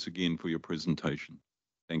thank you once again for your presentation.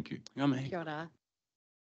 Thank you. Kia ora.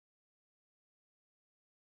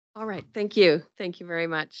 All right, thank you. Thank you very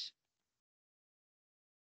much.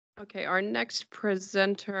 Okay, our next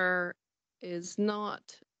presenter is not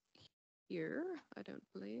here, I don't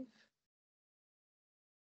believe.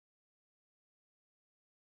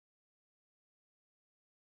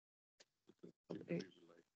 Okay.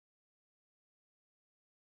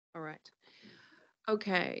 All right.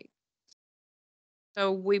 Okay.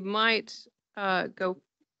 So we might go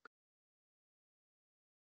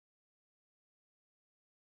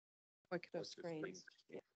Waikato screens.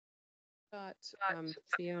 Got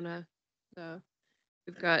Fiona. So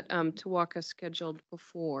we've got Waka scheduled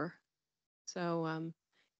before. So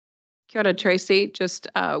kia ora, Tracy.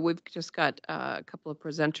 We've just got a couple of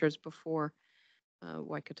presenters before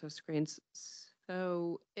Waikato screens.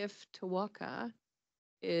 So if Waka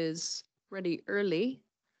is ready early.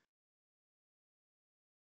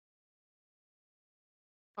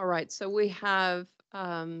 All right, so we have,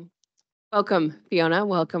 welcome Fiona,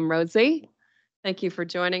 welcome Rosie. Thank you for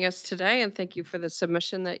joining us today, and thank you for the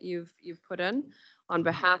submission that you've put in on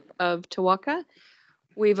behalf of Waka.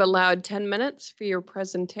 We've allowed 10 minutes for your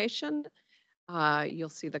presentation. You'll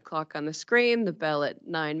see the clock on the screen, the bell at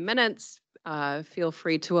 9 minutes. Feel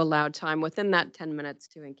free to allow time within that 10 minutes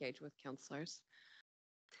to engage with councillors.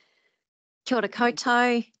 Kia ora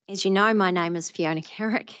koutou. As you know, my name is Fiona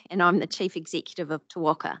Carrick, and I'm the Chief Executive of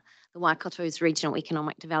Waka, the Waikato's Regional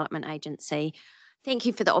Economic Development Agency. Thank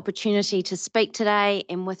you for the opportunity to speak today,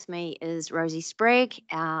 and with me is Rosie Spragg,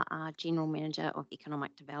 our General Manager of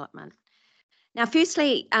Economic Development. Now,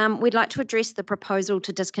 firstly, we'd like to address the proposal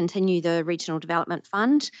to discontinue the Regional Development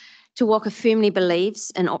Fund. Waka firmly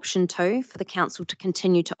believes in option 2 for the Council to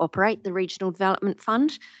continue to operate the Regional Development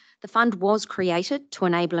Fund. The fund was created to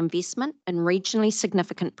enable investment in regionally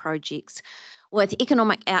significant projects with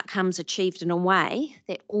economic outcomes achieved in a way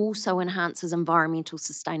that also enhances environmental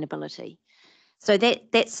sustainability. So that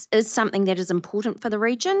is something that is important for the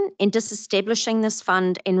region, and disestablishing this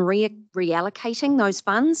fund and reallocating those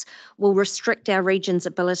funds will restrict our region's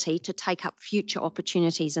ability to take up future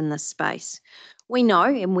opportunities in this space. We know,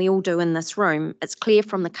 and we all do in this room, it's clear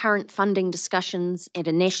from the current funding discussions at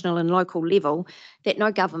a national and local level that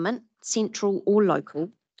no government, central or local,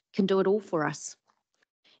 can do it all for us.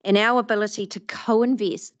 And our ability to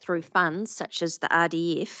co-invest through funds such as the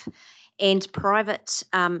RDF and private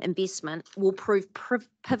investment will prove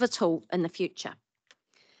pivotal in the future.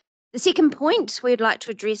 The second point we'd like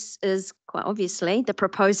to address is, quite obviously, the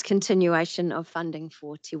proposed continuation of funding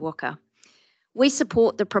for Te Waka. We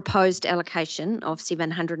support the proposed allocation of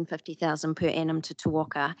 $750,000 per annum to Te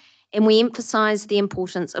Waka, and we emphasise the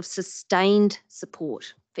importance of sustained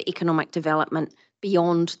support for economic development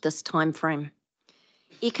beyond this timeframe.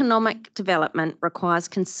 Economic development requires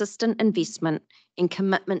consistent investment and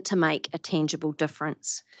commitment to make a tangible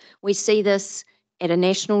difference. We see this at a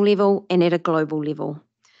national level and at a global level.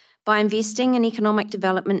 By investing in economic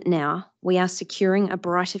development now, we are securing a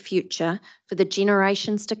brighter future for the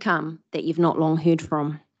generations to come that you've not long heard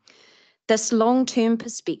from. This long-term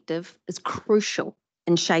perspective is crucial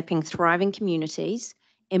in shaping thriving communities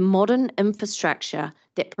and modern infrastructure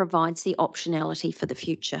that provides the optionality for the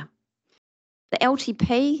future. The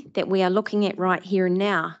LTP that we are looking at right here and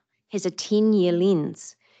now has a 10-year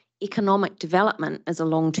lens. Economic development is a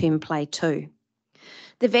long-term play too.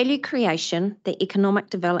 The value creation that economic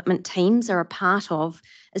development teams are a part of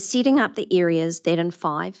is setting up the areas that in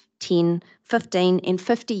 5, 10, 15 and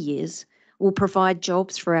 50 years will provide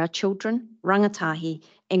jobs for our children, rangatahi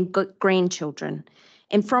and grandchildren.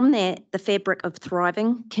 And from that, the fabric of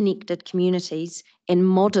thriving, connected communities and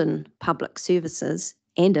modern public services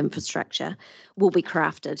and infrastructure will be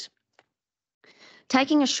crafted.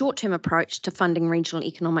 Taking a short-term approach to funding regional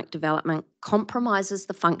economic development compromises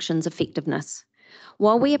the function's effectiveness.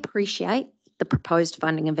 While we appreciate the proposed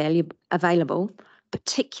funding available,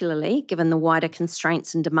 particularly given the wider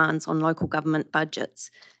constraints and demands on local government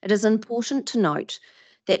budgets, it is important to note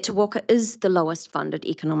that Te Waka is the lowest funded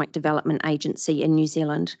economic development agency in New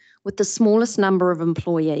Zealand, with the smallest number of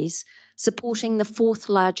employees, supporting the 4th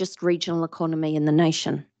largest regional economy in the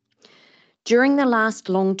nation. During the last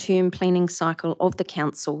long-term planning cycle of the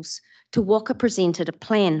councils, Te Waka presented a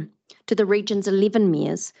plan to the region's 11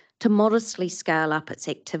 mayors to modestly scale up its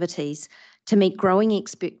activities to meet growing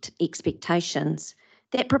expectations.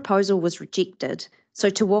 That proposal was rejected,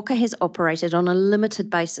 so Te Waka has operated on a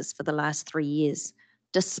limited basis for the last 3 years.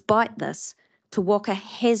 Despite this, Te Waka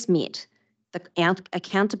has met the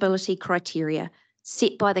accountability criteria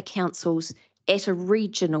set by the councils at a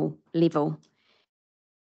regional level.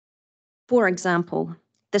 For example,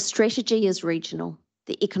 the strategy is regional,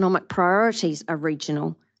 the economic priorities are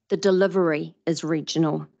regional, the delivery is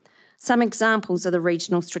regional. Some examples are the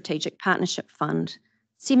Regional Strategic Partnership Fund,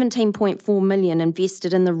 17.4 million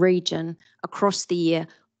invested in the region across the year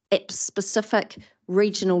at specific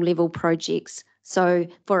regional level projects. So,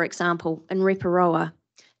 for example, in Reparoa,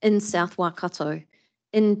 in South Waikato,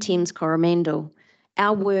 in Thames Coromandel,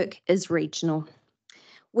 our work is regional.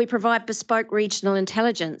 We provide bespoke regional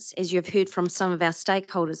intelligence, as you've heard from some of our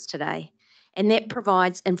stakeholders today, and that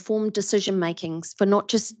provides informed decision-making for not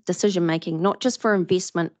just for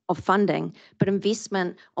investment of funding, but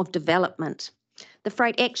investment of development. The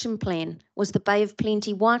Freight Action Plan was the Bay of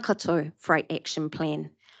Plenty Waikato Freight Action Plan.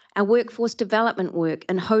 Our workforce development work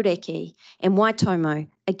in Hauraki and Waitomo,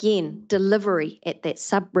 again, delivery at that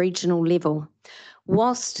sub-regional level.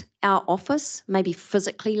 Whilst our office may be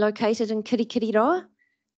physically located in Kirikiriroa,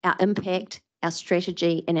 our impact, our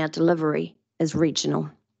strategy and our delivery is regional.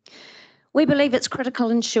 We believe it's critical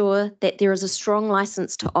to ensure that there is a strong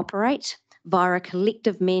licence to operate via a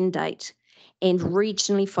collective mandate and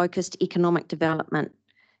regionally focused economic development.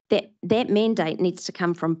 That mandate needs to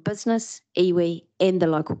come from business, iwi and the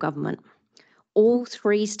local government. All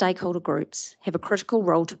 3 stakeholder groups have a critical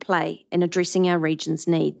role to play in addressing our region's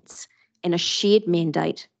needs, and a shared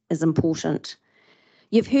mandate is important.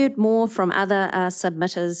 You've heard more from other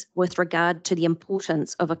submitters with regard to the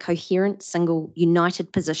importance of a coherent, single,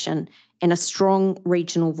 united position and a strong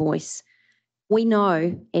regional voice. We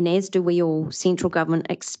know, and as do we all, central government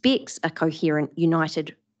expects a coherent,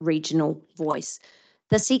 united regional voice.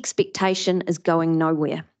 This expectation is going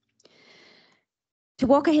nowhere. Te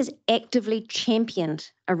Waka has actively championed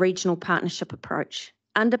a regional partnership approach,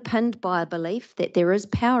 underpinned by a belief that there is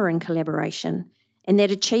power in collaboration and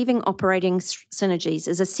that achieving operating synergies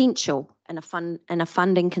is essential in a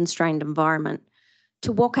funding-constrained environment. Te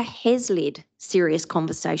Waka has led serious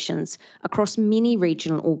conversations across many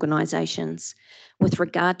regional organisations with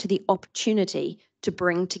regard to the opportunity to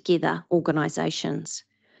bring together organisations.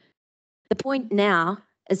 The point now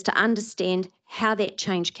is to understand how that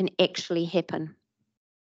change can actually happen.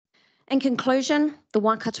 In conclusion, the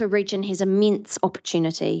Waikato region has immense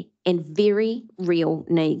opportunity and very real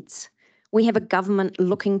needs. We have a government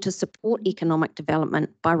looking to support economic development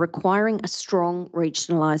by requiring a strong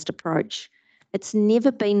regionalised approach. It's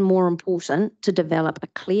never been more important to develop a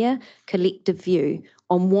clear collective view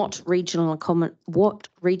on what regional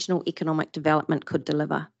economic development could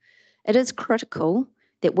deliver. It is critical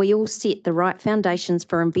that we all set the right foundations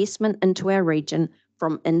for investment into our region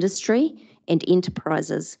from industry and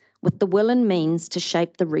enterprises with the will and means to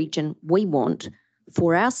shape the region we want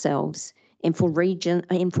for ourselves and for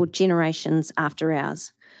generations after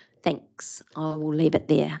ours. Thanks. I will leave it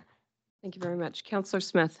there. Thank you very much. Councillor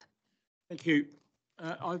Smith. Thank you.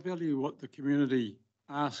 I value what the community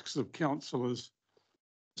asks of councillors.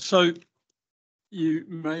 So you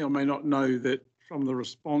may or may not know that from the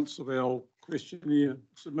response of our questionnaire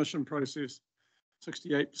submission process,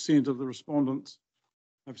 68% of the respondents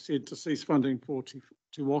have said to cease funding for Te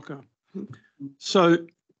Waka. So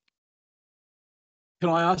can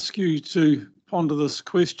I ask you to ponder this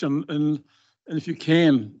question, and if you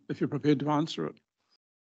can, if you're prepared to answer it,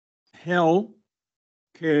 how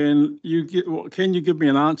can you give me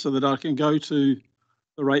an answer that I can go to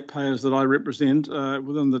the ratepayers that I represent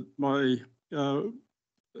within my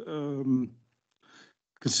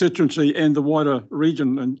constituency and the wider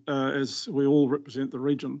region, and as we all represent the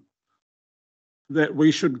region, that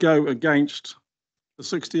we should go against the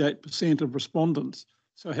 68% of respondents.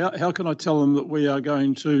 So how can I tell them that we are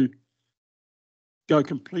going to go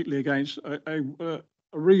completely against a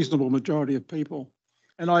reasonable majority of people?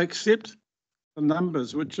 And I accept the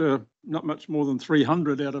numbers, which are not much more than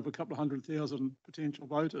 300 out of a couple of 100,000 potential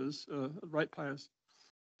voters, ratepayers.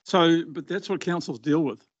 So, but that's what councils deal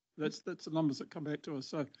with. That's the numbers that come back to us.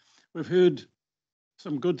 So we've heard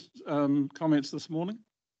some good comments this morning,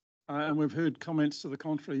 and we've heard comments to the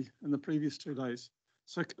contrary in the previous 2 days.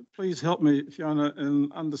 So please help me, Fiona, in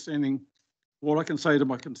understanding what I can say to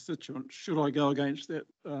my constituents should I go against that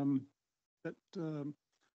that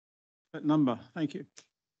number. Thank you.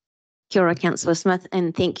 Kia ora, Councillor Smith,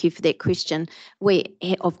 and thank you for that question. We,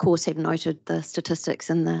 of course, have noted the statistics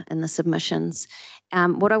in the submissions.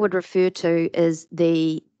 What I would refer to is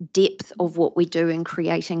the depth of what we do in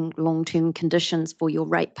creating long-term conditions for your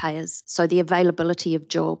ratepayers. So the availability of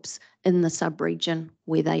jobs in the sub-region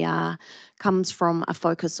where they are comes from a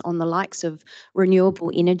focus on the likes of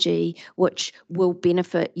renewable energy, which will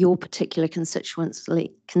benefit your particular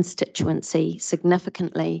constituency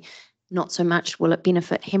significantly. Not so much will it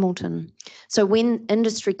benefit Hamilton. So when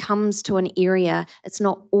industry comes to an area, it's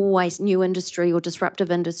not always new industry or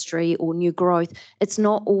disruptive industry or new growth. It's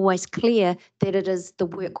not always clear that it is the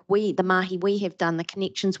work the mahi we have done, the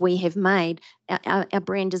connections we have made. Our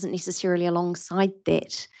brand isn't necessarily alongside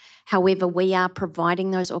that. However, we are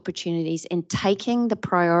providing those opportunities and taking the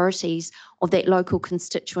priorities of that local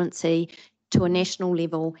constituency to a national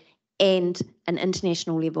level and an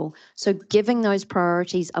international level. So giving those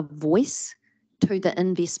priorities a voice to the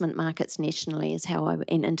investment markets nationally is how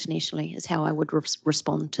and internationally is how I would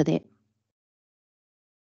respond to that.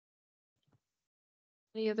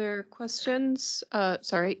 Any other questions?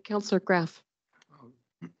 Sorry, Councillor Graff.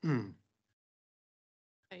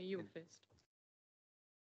 Hey, you were first.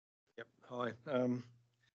 Yep. Hi.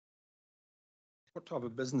 What type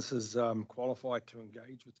of businesses qualify to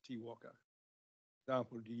engage with Te Waka? For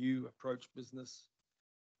example, do you approach business?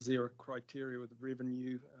 Is there a criteria with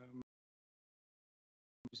revenue?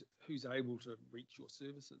 Who's able to reach your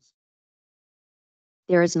services?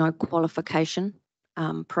 There is no qualification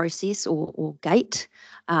process or gate.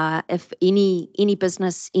 If any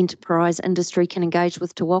business, enterprise, industry can engage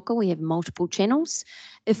with Te Waka, we have multiple channels.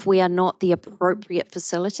 If we are not the appropriate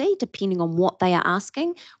facility, depending on what they are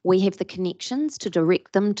asking, we have the connections to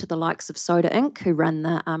direct them to the likes of Soda Inc., who run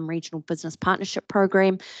the Regional Business Partnership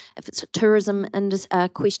Program. If it's a tourism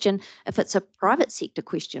question, if it's a private sector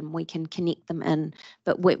question, we can connect them in.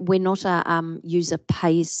 But we're not a user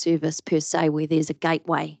pays service per se, where there's a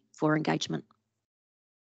gateway for engagement.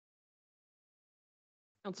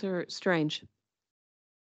 Councillor Strange.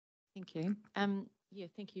 Thank you. Yeah,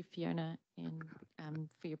 thank you, Fiona, and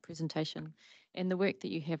for your presentation and the work that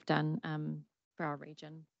you have done for our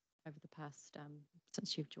region over the past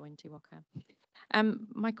since you've joined Te Waka.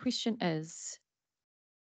 My question is,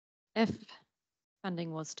 if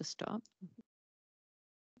funding was to stop,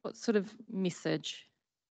 what sort of message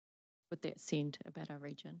would that send about our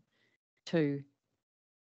region to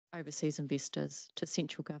overseas investors, to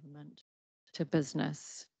central government, to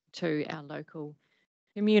business, to our local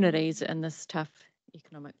communities in this tough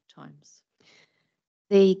economic times?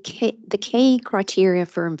 The key criteria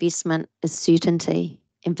for investment is certainty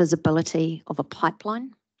and visibility of a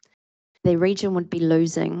pipeline. The region would be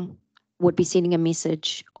sending a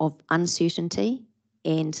message of uncertainty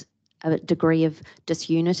and a degree of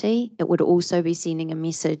disunity. It would also be sending a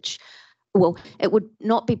message, well, it would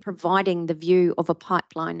not be providing the view of a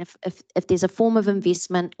pipeline. If there's a form of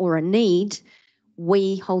investment or a need,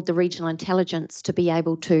 we hold the regional intelligence to be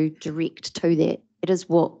able to direct to that. It is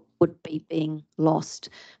what would be being lost.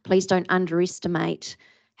 Please don't underestimate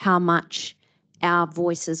how much our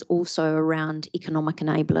voice is also around economic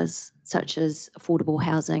enablers, such as affordable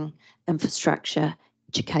housing, infrastructure,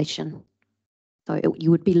 education. So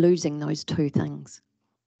you would be losing those two things.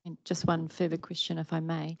 And just one further question, if I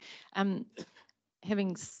may.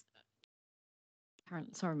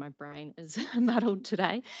 Sorry, my brain is muddled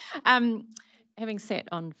today. Having sat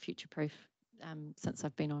on Future Proof since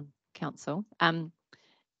I've been on council,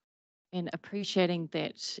 and appreciating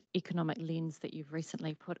that economic lens that you've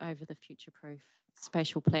recently put over the Future Proof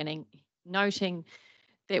spatial planning, noting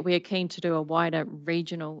that we're keen to do a wider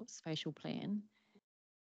regional spatial plan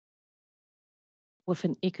with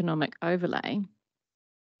an economic overlay,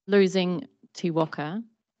 losing Te Waka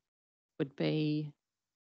would be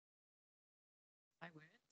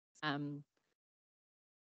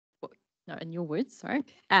no, in your words, sorry.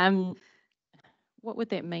 What would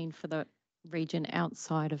that mean for the region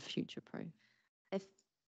outside of Future Proof?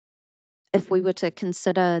 If we were to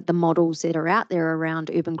consider the models that are out there around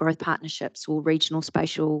urban growth partnerships or regional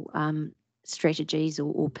spatial strategies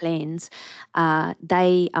or plans,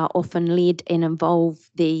 they are often led and involve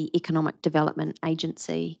the Economic Development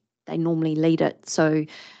Agency. They normally lead it. So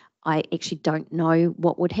I actually don't know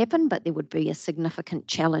what would happen, but there would be a significant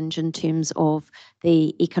challenge in terms of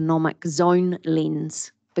the economic zone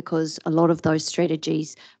lens, because a lot of those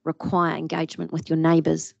strategies require engagement with your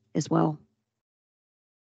neighbours as well.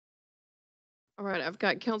 All right, I've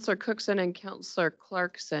got Councillor Cookson and Councillor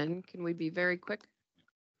Clarkson. Can we be very quick?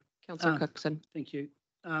 Councillor Cookson. Thank you.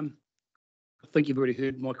 I think you've already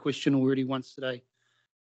heard my question already once today,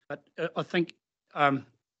 but I think the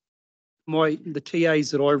TAs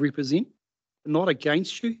that I represent are not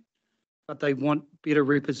against you, but they want better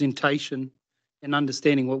representation and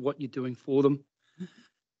understanding what you're doing for them.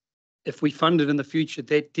 If we fund it in the future,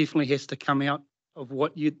 that definitely has to come out of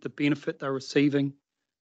the benefit they're receiving.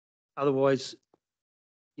 Otherwise,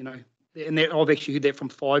 you know, and that I've actually heard that from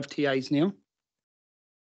 5 TAs now.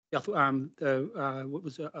 What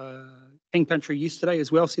was it? King Country yesterday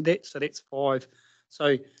as well said that, so that's 5.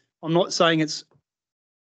 So I'm not saying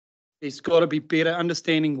there's got to be better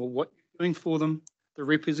understanding of what you're doing for them, the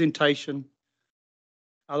representation.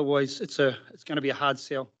 Otherwise, it's going to be a hard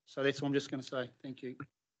sell. So that's what I'm just going to say. Thank you.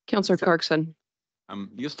 Councillor Clarkson.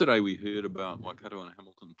 Yesterday we heard about Waikato and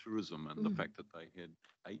Hamilton tourism and the fact that they had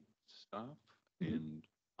 8 staff, and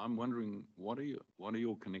I'm wondering what are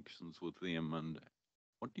your connections with them, and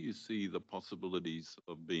what do you see the possibilities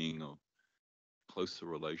of being a closer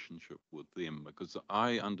relationship with them? Because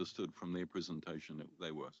I understood from their presentation that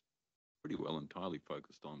they were pretty well entirely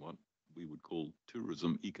focused on what we would call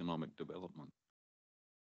tourism economic development.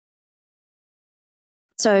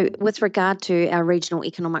 So with regard to our regional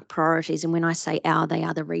economic priorities, and when I say our, they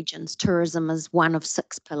are the regions, tourism is one of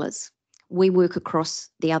 6 pillars. We work across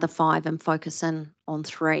the other 5 and focus in on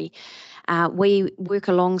 3. We work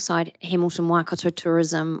alongside Hamilton Waikato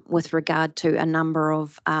Tourism with regard to a number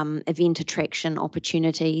of event attraction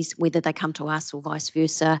opportunities, whether they come to us or vice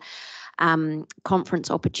versa,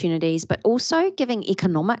 conference opportunities, but also giving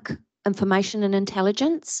economic information and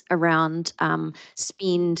intelligence around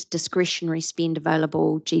spend, discretionary spend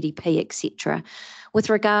available, GDP, etc. With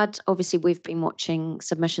regard, obviously we've been watching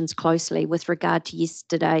submissions closely. With regard to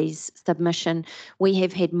yesterday's submission, we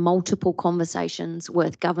have had multiple conversations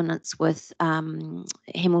with governance with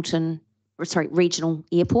Regional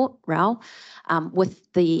Airport, RAL,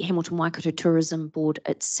 with the Hamilton Waikato Tourism Board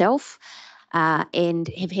itself. And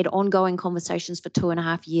have had ongoing conversations for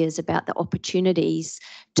 2.5 years about the opportunities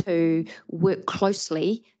to work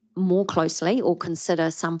more closely, or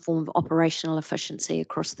consider some form of operational efficiency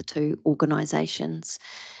across the 2 organisations.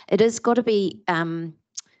 It has got to be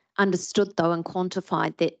understood though and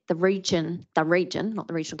quantified that the region, not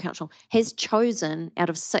the regional council, has chosen out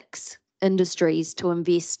of 6 industries to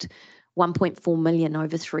invest 1.4 million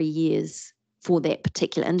over 3 years for that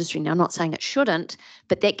particular industry. Now, I'm not saying it shouldn't,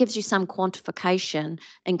 but that gives you some quantification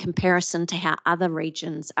in comparison to how other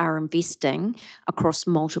regions are investing across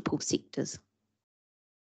multiple sectors.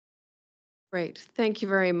 Great. Thank you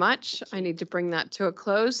very much. I need to bring that to a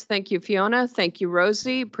close. Thank you, Fiona. Thank you,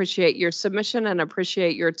 Rosie. Appreciate your submission and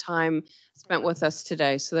appreciate your time spent with us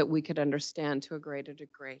today so that we could understand to a greater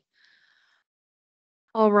degree.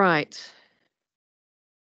 All right.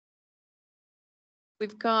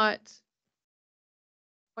 We've got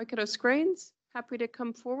Waikato Screens, happy to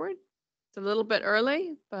come forward. It's a little bit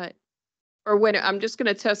early, but, or when, I'm just going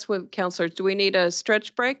to test with councillors. Do we need a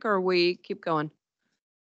stretch break or we keep going?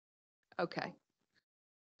 Okay.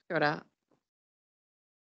 Good out.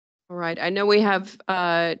 All right. I know we have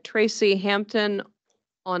Tracy Hampton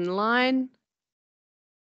online.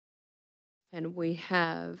 And we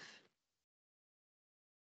have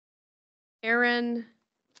Erin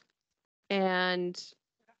and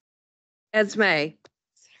Esmae.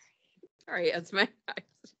 Sorry, Esmae.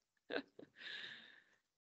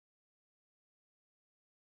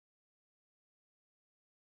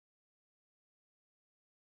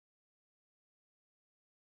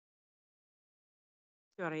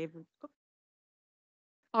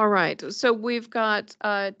 All right, so we've got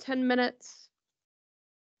 10 minutes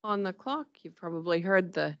on the clock. You've probably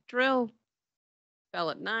heard the drill.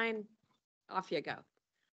 Bell at 9. Off you go.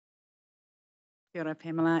 Kia ora,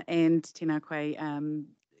 Pamela, and tēnā koe,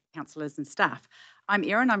 councillors and staff. I'm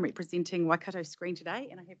Erin, I'm representing Waikato Screen today,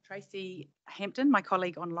 and I have Tracy Hampton, my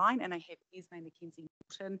colleague online, and I have Esmae Mackenzie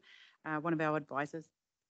Morton, one of our advisors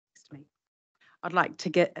next to me. I'd like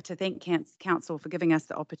to thank Council for giving us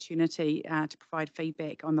the opportunity to provide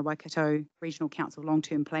feedback on the Waikato Regional Council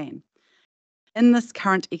long-term plan. In this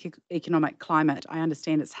current economic climate, I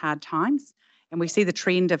understand it's hard times, and we see the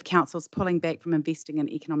trend of councils pulling back from investing in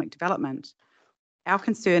economic development. Our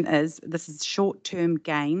concern is this is short-term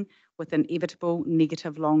gain with inevitable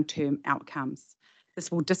negative long-term outcomes. This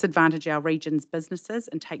will disadvantage our region's businesses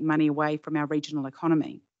and take money away from our regional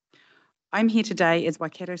economy. I'm here today as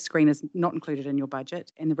Waikato Screen is not included in your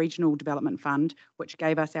budget, and the Regional Development Fund, which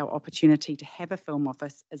gave us our opportunity to have a film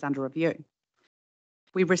office, is under review.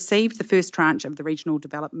 We received the first tranche of the Regional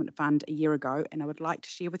Development Fund a year ago, and I would like to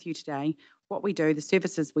share with you today what we do, the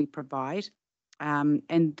services we provide,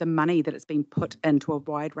 and the money that it's been put into a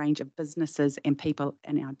wide range of businesses and people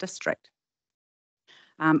in our district.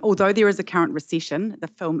 Although there is a current recession, the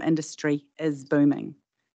film industry is booming.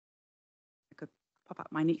 I could pop up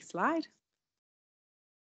my next slide.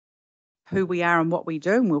 Who we are and what we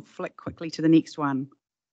do, and we'll flick quickly to the next one.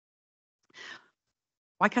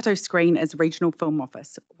 Waikato Screen is a regional film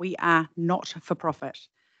office. We are not for profit.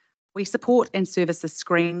 We support and service the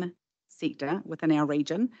screen sector within our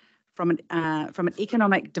region from an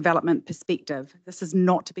economic development perspective. This is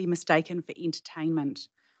not to be mistaken for entertainment.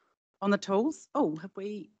 On the tools, have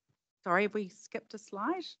we skipped a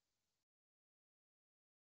slide?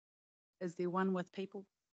 Is there one with people?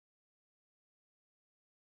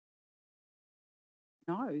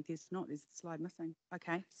 No, there's not. There's a slide missing.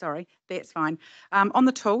 Okay, sorry, that's fine. On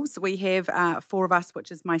the tools, we have 4 of us,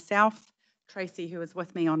 which is myself, Tracy, who is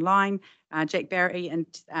with me online, Jack Barry in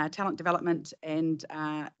talent development, and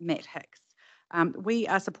Matt Hicks. We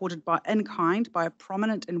are supported in kind by a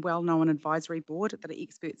prominent and well-known advisory board that are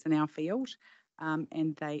experts in our field,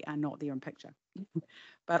 and they are not there in picture.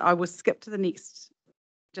 But I will skip to the next,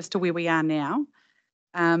 just to where we are now.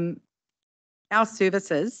 Our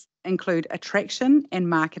services include attraction and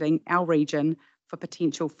marketing our region for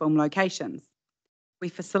potential film locations. We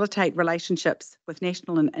facilitate relationships with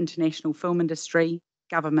national and international film industry,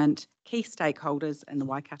 government, key stakeholders in the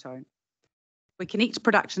Waikato. We connect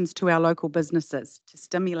productions to our local businesses to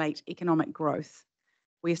stimulate economic growth.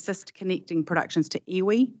 We assist connecting productions to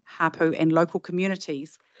iwi, hapu, and local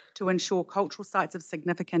communities to ensure cultural sites of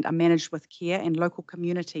significance are managed with care and local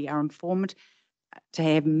community are informed to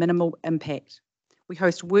have minimal impact. We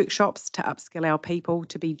host workshops to upskill our people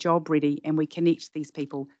to be job ready, and we connect these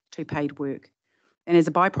people to paid work. And as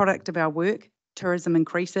a byproduct of our work, tourism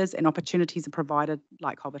increases and opportunities are provided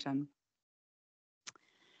like Hobbiton.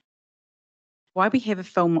 Why we have a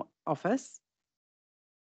film office?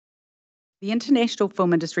 The international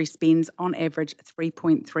film industry spends on average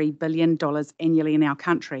 $3.3 billion annually in our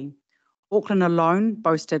country. Auckland alone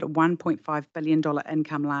boasted a $1.5 billion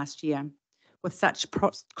income last year. With such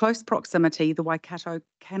close proximity, the Waikato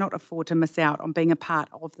cannot afford to miss out on being a part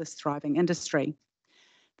of this thriving industry.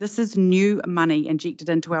 This is new money injected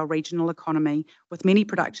into our regional economy, with many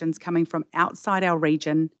productions coming from outside our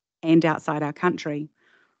region and outside our country.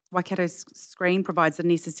 Waikato Screen provides the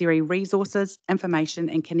necessary resources,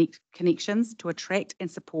 information, and connections to attract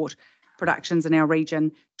and support productions in our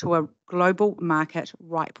region to a global market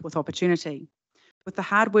ripe with opportunity. With the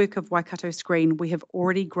hard work of Waikato Screen, we have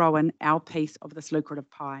already grown our piece of this lucrative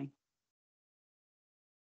pie.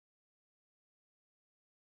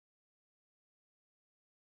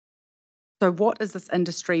 So what is this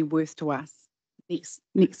industry worth to us?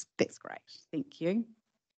 Next, that's great, thank you.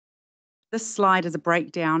 This slide is a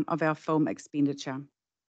breakdown of our film expenditure.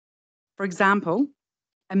 For example,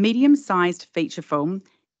 a medium-sized feature film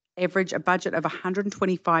average a budget of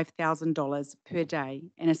 $125,000 per day,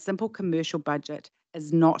 and a simple commercial budget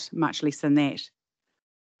is not much less than that.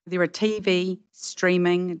 There are TV,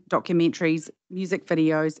 streaming, documentaries, music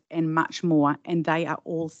videos, and much more, and they are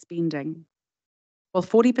all spending. While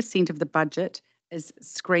 40% of the budget is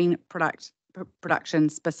screen production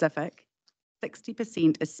specific,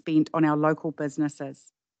 60% is spent on our local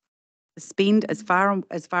businesses. The spend is far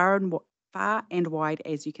and wide,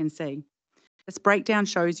 as you can see. This breakdown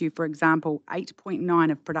shows you, for example,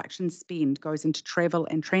 8.9 of production spend goes into travel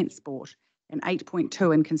and transport, and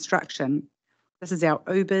 8.2 in construction. This is our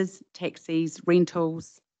Ubers, taxis,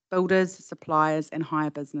 rentals, builders, suppliers, and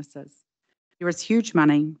hire businesses. There is huge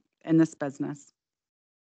money in this business.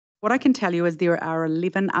 What I can tell you is there are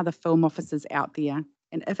 11 other film offices out there,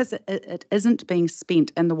 and if it isn't being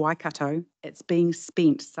spent in the Waikato, it's being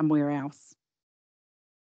spent somewhere else.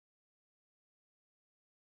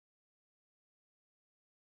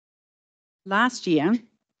 Last year,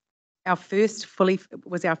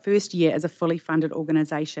 was our first year as a fully funded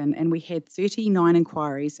organisation, and we had 39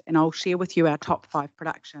 inquiries, and I'll share with you our top 5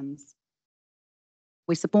 productions.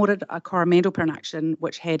 We supported a Coromandel production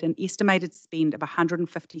which had an estimated spend of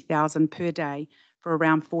 $150,000 per day for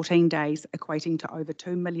around 14 days, equating to over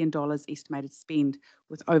 $2 million estimated spend,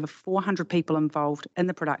 with over 400 people involved in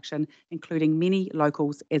the production, including many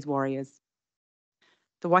locals as warriors.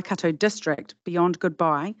 The Waikato District, Beyond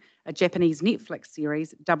Goodbye, a Japanese Netflix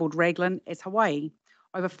series, doubled Raglan as Hawaii.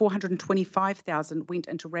 Over $425,000 went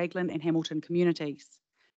into Raglan and Hamilton communities.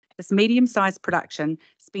 This medium-sized production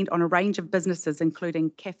spent on a range of businesses,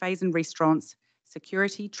 including cafes and restaurants,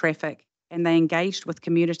 security, traffic, and they engaged with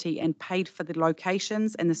community and paid for the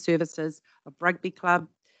locations and the services of rugby club,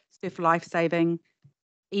 surf lifesaving,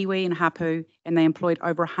 iwi and hapu, and they employed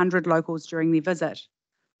over 100 locals during their visit.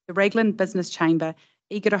 The Raglan Business Chamber,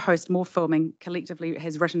 eager to host more filming, collectively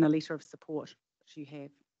has written a letter of support, which you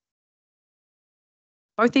have.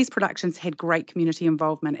 Both these productions had great community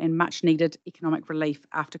involvement and much needed economic relief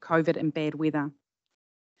after COVID and bad weather.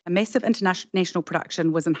 A massive international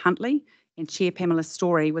production was in Huntly, and Chair Pamela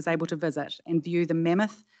Story was able to visit and view the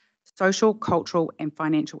mammoth social, cultural and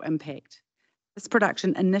financial impact. This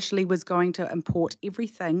production initially was going to import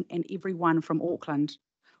everything and everyone from Auckland.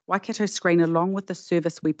 Waikato Screen, along with the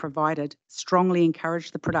service we provided, strongly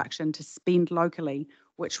encouraged the production to spend locally,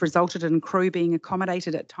 which resulted in crew being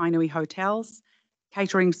accommodated at Tainui hotels.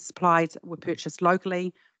 Catering supplies were purchased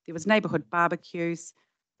locally. There was neighbourhood barbecues.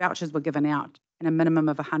 Vouchers were given out, and a minimum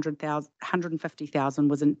of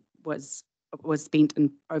 $150,000 was spent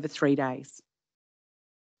in over 3 days.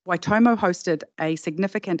 Waitomo hosted a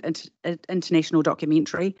significant international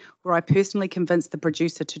documentary where I personally convinced the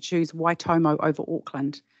producer to choose Waitomo over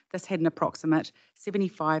Auckland. This had an approximate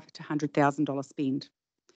 $75,000 to $100,000 spend.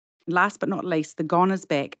 And last but not least, The Gone is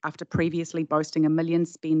back after previously boasting $1 million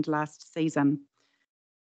spend last season.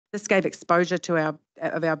 This gave exposure to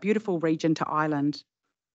our beautiful region to Ireland.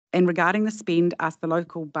 And regarding the spend, asked the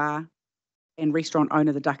local bar and restaurant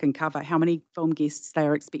owner, the Duck and Cover, how many film guests they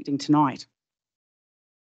are expecting tonight.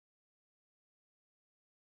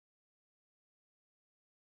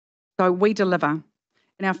 So we deliver.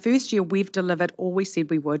 In our first year, we've delivered all we said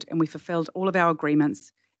we would, and we fulfilled all of our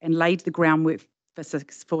agreements and laid the groundwork for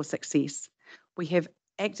success. We have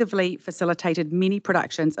actively facilitated many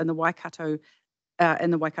productions in the Waikato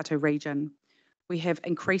region. We have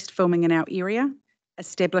increased filming in our area,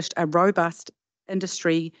 established a robust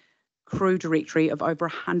industry crew directory of over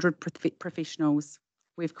 100 professionals.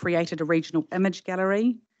 We've created a regional image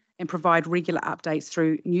gallery and provide regular updates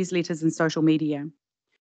through newsletters and social media.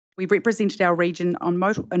 We represented our region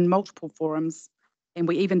in multiple forums, and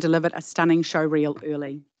we even delivered a stunning show reel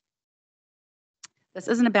early. This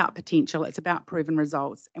isn't about potential, it's about proven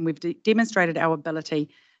results, and we've demonstrated our ability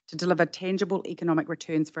to deliver tangible economic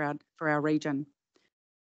returns for our region.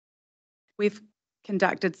 We've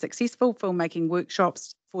conducted successful filmmaking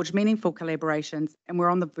workshops, forged meaningful collaborations, and we're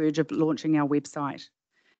on the verge of launching our website.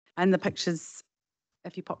 And the pictures,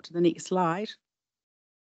 if you pop to the next slide,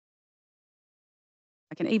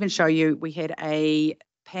 I can even show you, we had a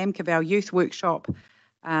Pam Cavell youth workshop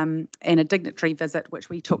and a dignitary visit, which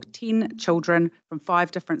we took 10 children from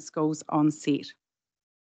 5 different schools on set.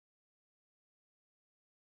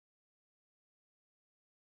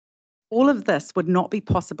 All of this would not be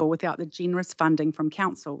possible without the generous funding from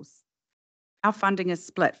councils. Our funding is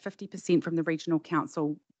split 50% from the Regional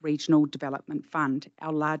Council Regional Development Fund,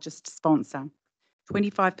 our largest sponsor.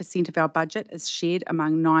 25% of our budget is shared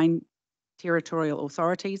among 9 territorial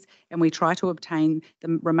authorities, and we try to obtain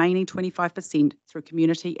the remaining 25% through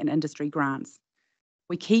community and industry grants.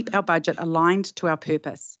 We keep our budget aligned to our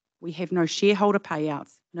purpose. We have no shareholder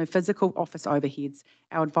payouts, no physical office overheads.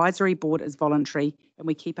 Our advisory board is voluntary, and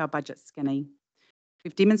we keep our budget skinny.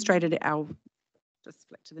 We've demonstrated just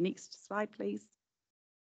flick to the next slide, please.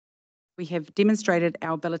 We have demonstrated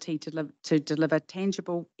our ability to deliver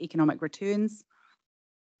tangible economic returns.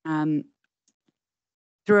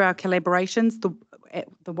 Through our collaborations,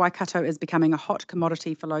 the Waikato is becoming a hot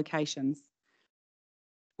commodity for locations.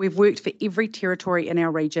 We've worked for every territory in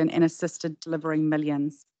our region and assisted delivering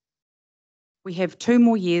millions. We have 2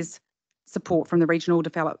 more years support from the Regional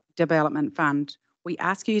Development Fund. We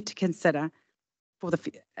ask you to consider for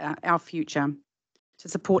our future to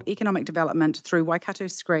support economic development through Waikato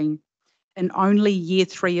Screen in only year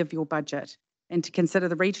 3 of your budget, and to consider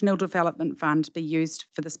the Regional Development Fund be used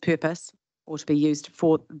for this purpose or to be used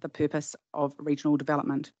for the purpose of regional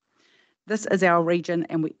development. This is our region,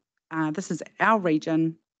 and this is our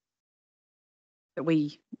region that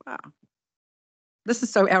this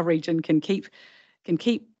is so our region can keep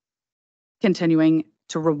continuing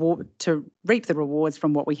to reap the rewards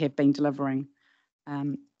from what we have been delivering.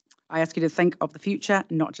 I ask you to think of the future,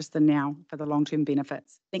 not just the now, for the long-term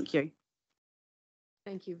benefits. Thank you.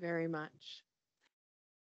 Thank you very much.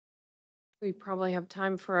 We probably have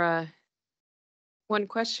time for a one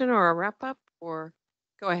question or a wrap up, or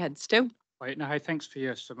go ahead, Stu. Wait, no, hey, thanks for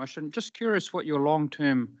your submission. Just curious what your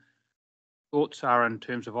long-term thoughts are in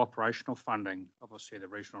terms of operational funding. Obviously, the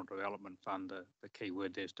Regional Development Fund, the key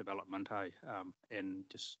word there is development, and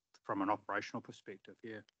just from an operational perspective,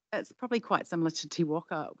 yeah. It's probably quite similar to Te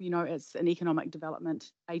Waka. You know, it's an economic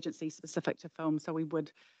development agency specific to film, so we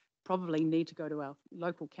would probably need to go to our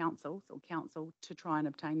local councils or council to try and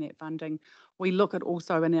obtain that funding. We look at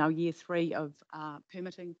also in our year 3 of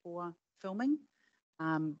permitting for filming,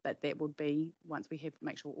 but that would be once we have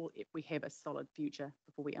make sure we have a solid future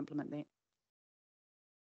before we implement that.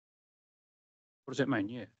 What does that mean?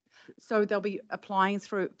 Yeah. So they'll be applying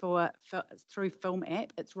through Film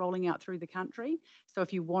App. It's rolling out through the country. So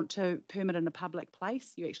if you want to permit in a public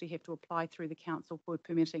place, you actually have to apply through the council for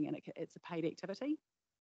permitting, and it's a paid activity.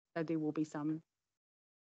 So there will be some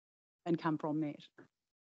income from that.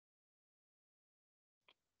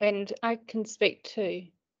 And I can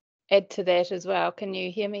add to that as well. Can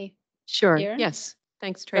you hear me? Sure. Erin? Yes.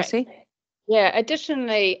 Thanks, Great. Tracy. Yeah,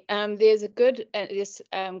 additionally, there's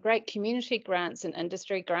great community grants and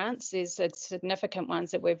industry grants. There's significant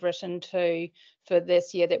ones that we've written to for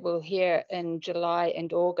this year that we'll hear in July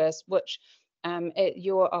and August, which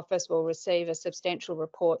your office will receive a substantial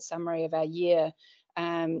report summary of our year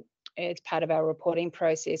as part of our reporting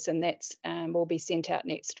process, and that's will be sent out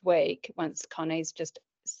next week once Connie's just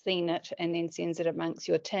seen it and then sends it amongst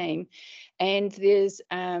your team. And there's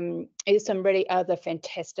some really other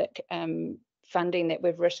fantastic funding that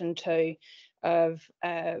we've written to of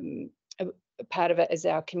part of it is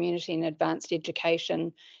our community and advanced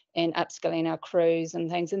education and upskilling our crews and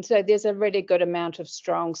things. And so there's a really good amount of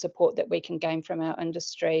strong support that we can gain from our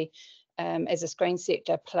industry as a screen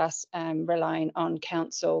sector, plus relying on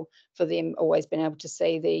council for them always being able to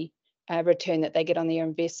see the return that they get on their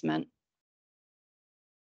investment.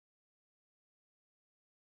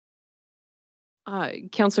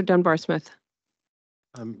 Councillor Dunbar-Smith.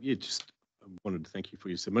 Yeah, just wanted to thank you for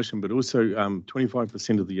your submission, but also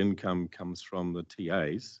 25% of the income comes from the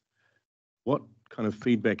TAs. What kind of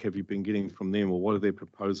feedback have you been getting from them, or what are their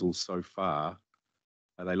proposals so far?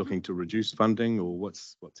 Are they looking to reduce funding, or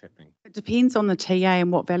what's happening? It depends on the TA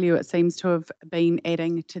and what value it seems to have been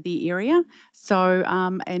adding to the area. So,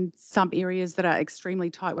 and some areas that are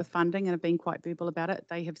extremely tight with funding and have been quite verbal about it,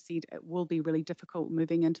 they have said it will be really difficult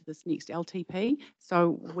moving into this next LTP.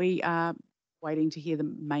 So we are waiting to hear the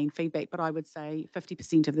main feedback, but I would say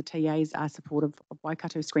 50% of the TAs are supportive of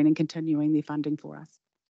Waikato Screen and continuing their funding for us.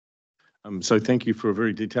 So thank you for a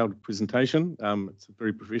very detailed presentation. It's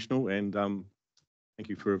very professional, and thank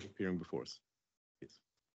you for appearing before us. Yes.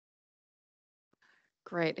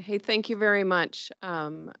 Great. Hey, thank you very much.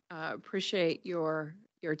 Appreciate your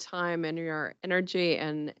time and your energy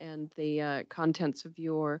and the contents of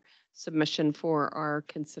your submission for our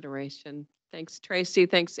consideration. Thanks, Tracy.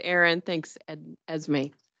 Thanks, Erin. Thanks,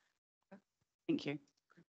 Esmae. Thank you.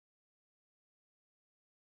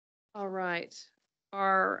 All right.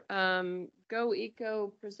 Our Go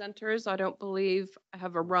Eco presenters, I don't believe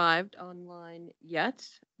have arrived online yet,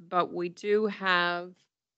 but we do have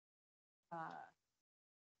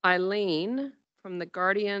Elieen from the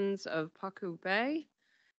Guardians of Paku Bay,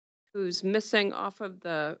 who's missing off of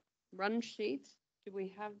the run sheet. Do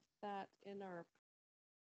we have that in our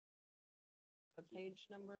page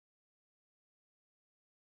number?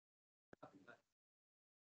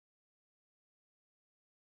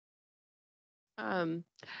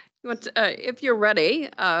 If you're ready,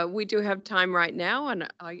 we do have time right now, and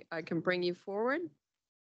I can bring you forward.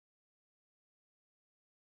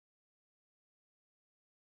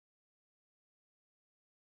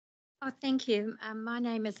 Oh, thank you. My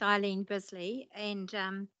name is Elieen Bisley, and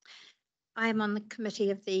I am on the committee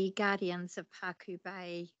of the Guardians of Paku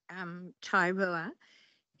Bay, Tairua.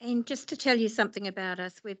 And just to tell you something about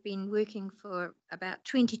us, we've been working for about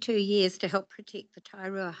 22 years to help protect the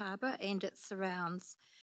Tairua Harbour and its surrounds.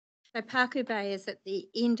 So Paku Bay is at the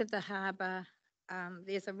end of the harbour.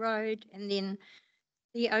 There's a road and then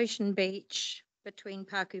the ocean beach between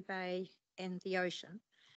Paku Bay and the ocean.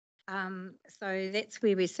 So that's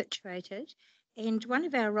where we're situated. And one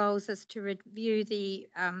of our roles is to review the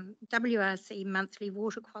WRC monthly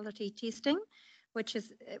water quality testing, which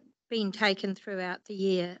has been taken throughout the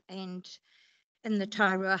year and in the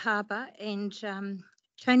Tairua Harbour. And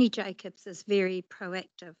Tony Jacobs is very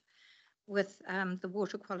proactive with the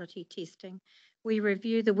water quality testing. We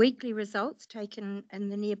review the weekly results taken in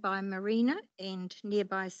the nearby marina and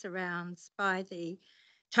nearby surrounds by the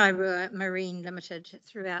Tairua Marine Limited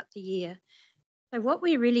throughout the year. So what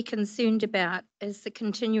we're really concerned about is the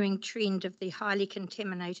continuing trend of the highly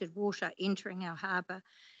contaminated water entering our harbour,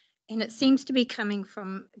 and it seems to be coming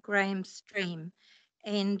from Graham's Stream.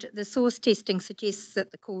 And the source testing suggests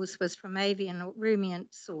that the cause was from avian or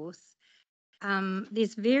ruminant source.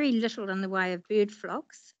 There's very little in the way of bird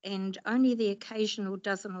flocks and only the occasional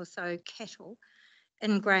dozen or so cattle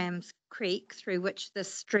in Graham's Creek through which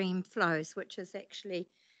this stream flows, which is actually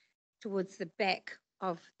towards the back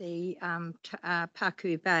of the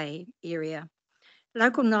Paku Bay area.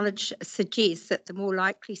 Local knowledge suggests that the more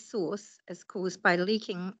likely source is caused by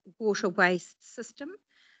leaking water waste system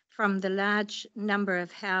from the large number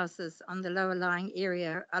of houses on the lower lying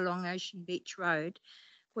area along Ocean Beach Road,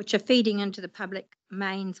 which are feeding into the public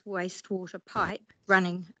mains wastewater pipe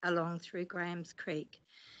running along through Graham's Creek.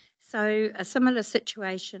 So a similar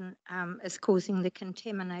situation is causing the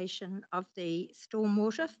contamination of the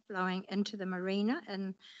stormwater flowing into the marina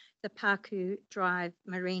in the Paku Drive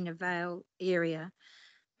Marina Vale area,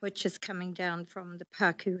 which is coming down from the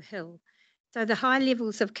Paku Hill. So the high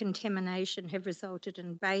levels of contamination have resulted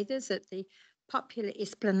in bathers at the popular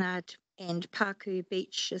Esplanade and Paku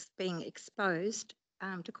beaches being exposed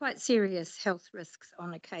to quite serious health risks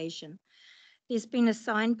on occasion. There's been a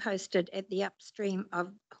sign posted at the upstream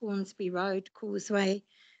of Hornsby Road Causeway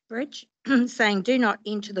Bridge saying do not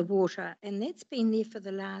enter the water, and that's been there for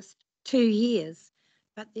the last 2 years,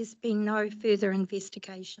 but there's been no further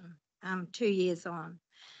investigation 2 years on.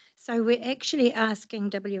 So we're actually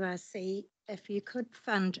asking WRC if you could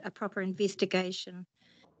fund a proper investigation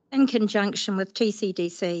in conjunction with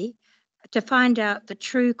TCDC to find out the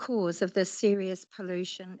true cause of this serious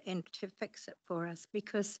pollution and to fix it for us,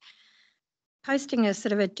 because posting a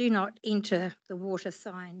sort of a do not enter the water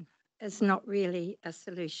sign is not really a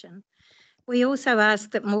solution. We also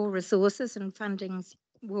ask that more resources and fundings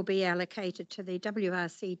will be allocated to the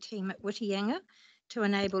WRC team at Whitianga to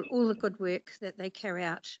enable all the good work that they carry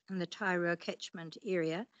out in the Tairua catchment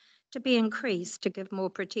area to be increased to give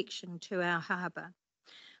more protection to our harbour.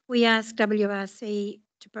 We ask WRC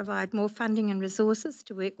to provide more funding and resources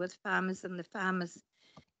to work with farmers and the farmers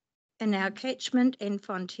in our catchment and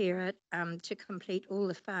Fonterra to complete all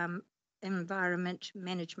the farm environment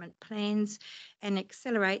management plans and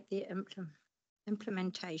accelerate their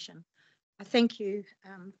implementation. I thank you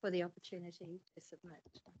for the opportunity to submit.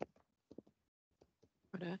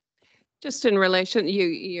 Just in relation,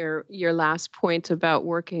 your last point about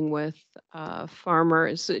working with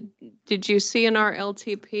farmers, did you see in our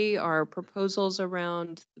LTP our proposals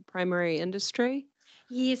around the primary industry?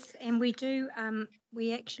 Yes, and we do.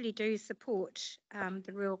 We actually do support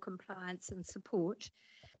the rural compliance and support,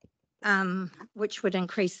 which would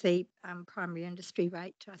increase the primary industry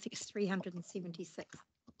rate to, I think it's 376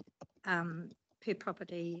 per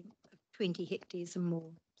property, 20 hectares and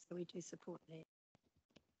more. So we do support that.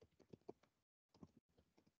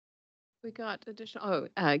 We got additional,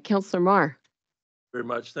 Councillor Marr. Very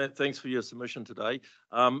much. Thanks for your submission today.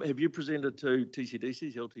 Have you presented to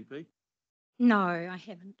TCDC's LTP? No, I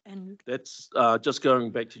haven't. And that's just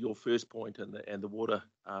going back to your first point and the water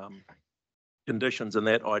conditions and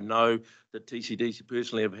that. I know that TCDC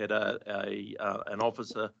personally have had an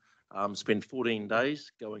officer spend 14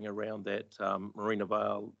 days going around that Marina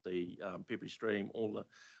Vale, the Peppery Stream, all that.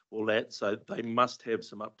 So they must have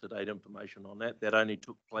some up-to-date information on that. That only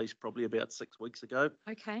took place probably about 6 weeks ago.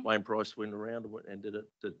 okay. Wayne Price went around and did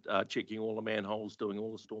checking all the manholes, doing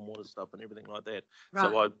all the stormwater stuff and everything like that.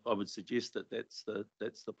 Right. So I would suggest that that's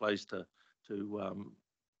the place to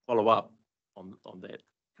follow up on that, with that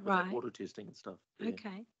Right. water testing and stuff. Yeah.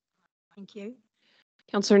 Okay. Thank you.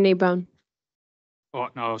 Councillor Kneebone. Oh,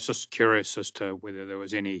 no, I was just curious as to whether there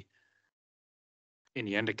was any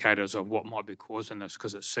indicators of what might be causing this,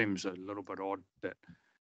 because it seems a little bit odd that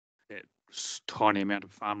that tiny amount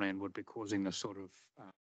of farmland would be causing the sort of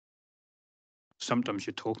symptoms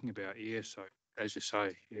you're talking about. Yeah, so as you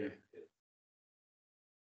say, yeah.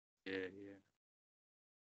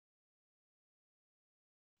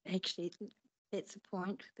 Actually, that's a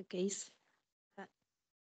point with the geese. But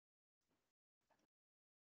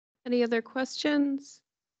Any other questions?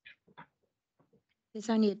 there's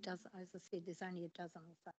only a dozen, as I said, there's only a dozen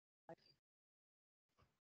or so.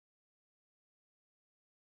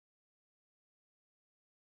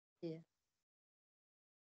 Yeah.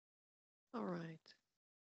 All right.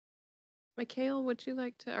 Mikhail, would you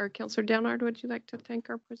like to, or Councillor Downard, would you like to thank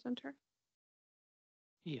our presenter?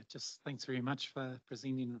 Yeah, just thanks very much for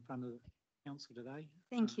presenting in front of the council today.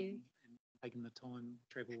 Thank you. And taking the time,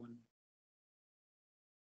 travel and.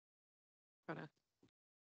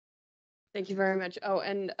 Thank you very much. Oh,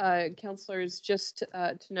 and councillors, just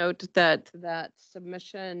to note that that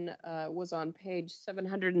submission was on page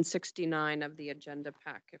 769 of the agenda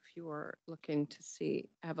pack, if you are looking to see,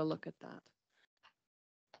 have a look at that.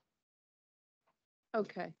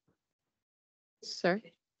 Okay. Sir?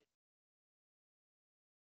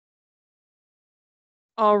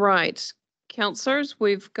 All right, councillors,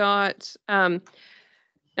 we've got, now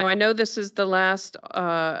I know this is the last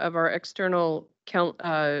of our external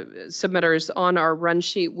submitters on our run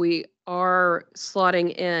sheet. We are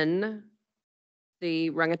slotting in the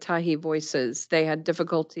Rangitahi Voices. They had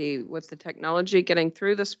difficulty with the technology getting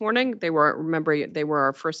through this morning. They were, remember, they were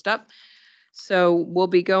our first up. So we'll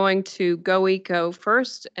be going to Go Eco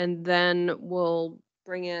first, and then we'll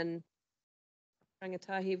bring in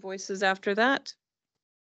Rangitahi Voices after that.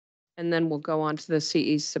 And then we'll go on to the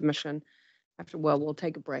CE submission after, well, we'll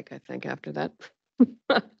take a break, I think, after that.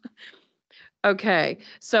 Okay,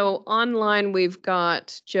 so online we've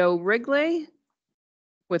got Joe Wrigley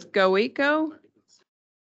with Go Eco.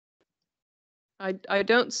 I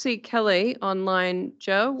don't see Kelly online.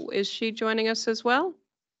 Joe, is she joining us as well?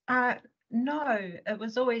 No, it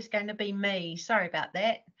was always going to be me. Sorry about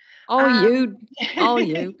that. All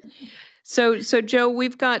you. So Joe,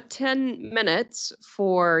 we've got 10 minutes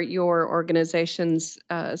for your organization's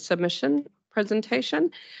submission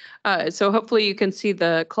presentation. So hopefully you can see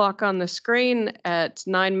the clock on the screen. At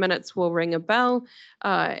 9 minutes, we'll ring a bell.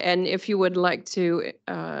 And if you would like to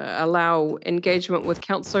allow engagement with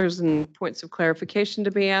councillors and points of clarification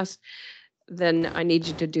to be asked, then I need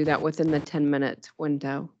you to do that within the 10-minute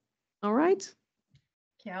window. All right?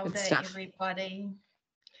 Kia ora, everybody.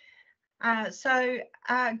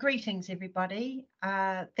 Greetings, everybody.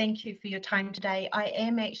 Thank you for your time today.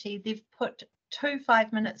 They've put 2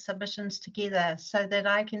 5-minute submissions together so that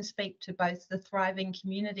I can speak to both the Thriving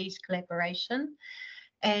Communities Collaboration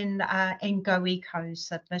and Go Eco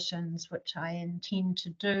submissions, which I intend to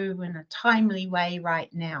do in a timely way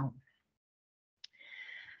right now.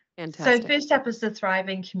 Fantastic. So first up is the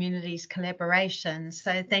Thriving Communities Collaboration.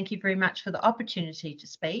 So thank you very much for the opportunity to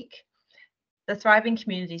speak. The Thriving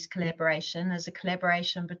Communities Collaboration is a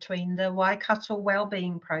collaboration between the Waikato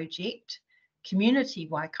Wellbeing Project, Community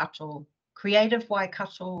Waikato, Creative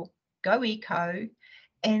Waikato, Go Eco,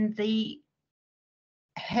 and the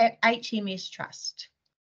HMS Trust,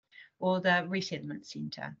 or the Resettlement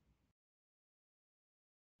Centre.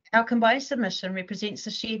 Our combined submission represents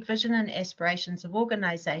the shared vision and aspirations of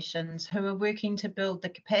organisations who are working to build the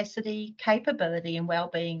capacity, capability and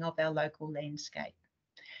wellbeing of our local landscape.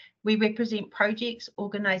 We represent projects,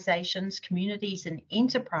 organisations, communities and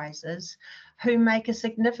enterprises who make a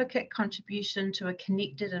significant contribution to a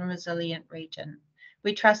connected and resilient region.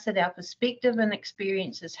 We trust that our perspective and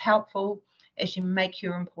experience is helpful as you make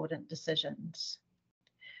your important decisions.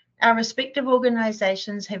 Our respective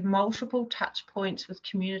organisations have multiple touch points with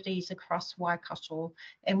communities across Waikato,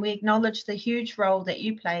 and we acknowledge the huge role that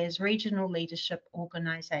you play as regional leadership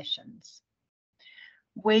organisations.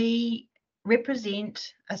 We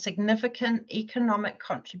represent a significant economic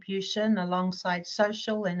contribution alongside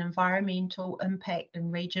social and environmental impact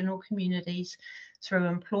in regional communities through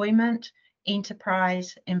employment,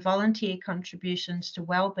 enterprise and volunteer contributions to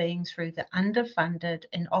wellbeing through the underfunded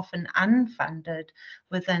and often unfunded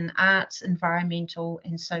within arts, environmental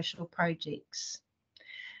and social projects.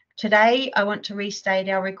 Today, I want to restate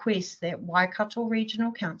our request that Waikato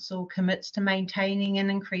Regional Council commits to maintaining and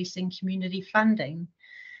increasing community funding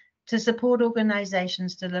to support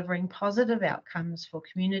organisations delivering positive outcomes for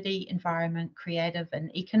community, environment, creative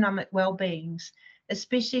and economic well-beings,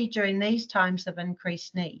 especially during these times of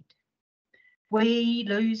increased need. We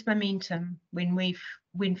lose momentum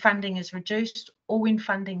when funding is reduced or when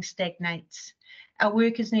funding stagnates. Our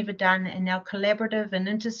work is never done and our collaborative and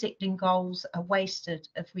intersecting goals are wasted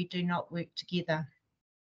if we do not work together.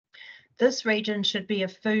 This region should be a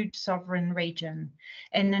food sovereign region,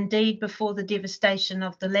 and indeed before the devastation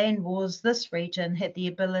of the land wars, this region had the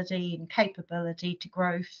ability and capability to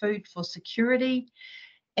grow food for security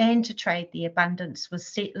and to trade the abundance with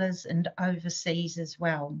settlers and overseas as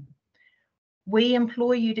well. We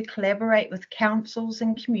implore you to collaborate with councils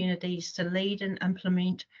and communities to lead and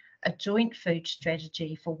implement a joint food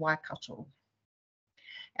strategy for Waikato.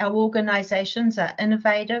 Our organisations are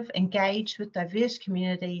innovative, engaged with diverse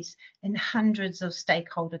communities and hundreds of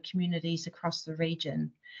stakeholder communities across the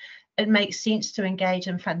region. It makes sense to engage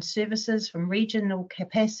and fund services from regional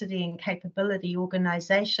capacity and capability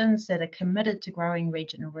organisations that are committed to growing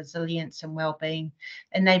regional resilience and wellbeing,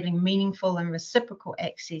 enabling meaningful and reciprocal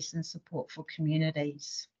access and support for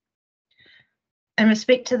communities. In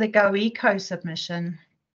respect to the Go Eco submission,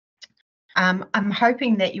 I'm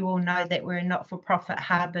hoping that you all know that we're a not-for-profit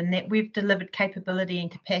hub and that we've delivered capability and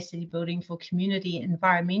capacity building for community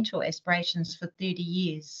environmental aspirations for 30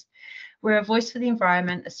 years. We're a voice for the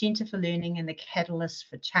environment, a centre for learning, and a catalyst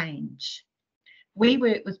for change. We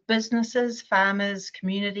work with businesses, farmers,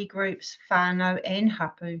 community groups, whānau and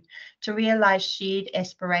hapu to realise shared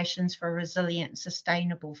aspirations for a resilient,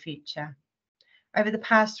 sustainable future. Over the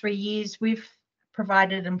past 3 years, we've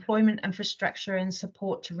provided employment infrastructure and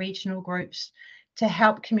support to regional groups to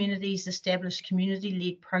help communities establish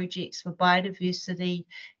community-led projects for biodiversity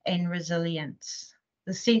and resilience.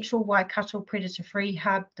 The Central Waikato Predator-Free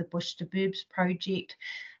Hub, the Bush to Burbs project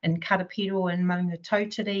in Karapiro and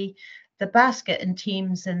Maungatautari, the Basket in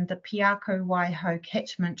Thames and the Piako Waiho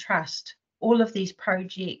Catchment Trust. All of these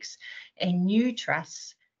projects and new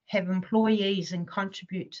trusts have employees and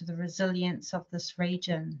contribute to the resilience of this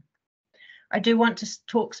region. I do want to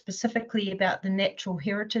talk specifically about the Natural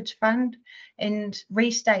Heritage Fund and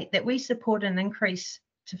restate that we support an increase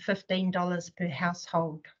to $15 per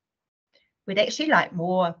household. We'd actually like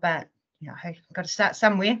more, but I've got to start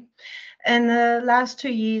somewhere. In the last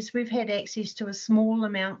 2 years, we've had access to a small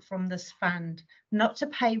amount from this fund, not to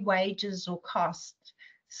pay wages or costs,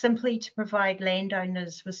 simply to provide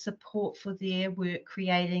landowners with support for their work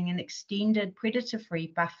creating an extended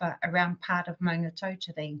predator-free buffer around part of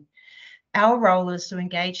Maungatautari. Our role is to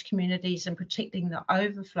engage communities in protecting the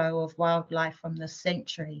overflow of wildlife from this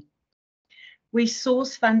sanctuary. We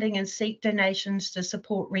source funding and seek donations to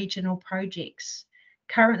support regional projects.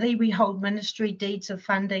 Currently, we hold ministry deeds of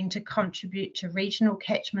funding to contribute to regional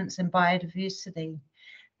catchments and biodiversity.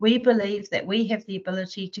 We believe that we have the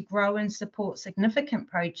ability to grow and support significant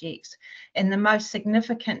projects, and the most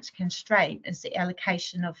significant constraint is the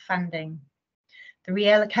allocation of funding. The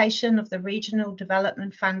reallocation of the Regional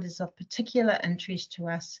Development Fund is of particular interest to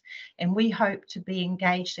us, and we hope to be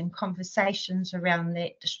engaged in conversations around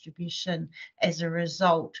that distribution as a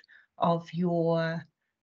result of your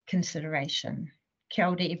consideration. Kia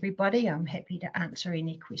ora, everybody. I'm happy to answer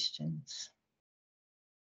any questions.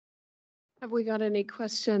 Have we got any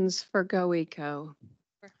questions for Go Eco?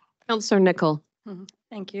 Councillor Nicol.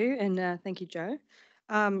 Thank you, and thank you, Joe.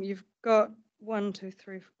 You've got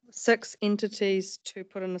 6 entities to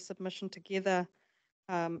put in a submission together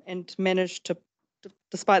and manage to,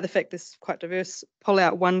 despite the fact this is quite diverse, pull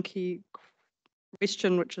out one key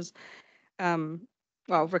question, which is,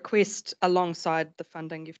 request alongside the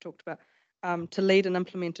funding you've talked about, to lead and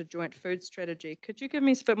implement a joint food strategy. Could you give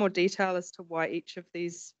me a bit more detail as to why each of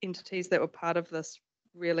these entities that were part of this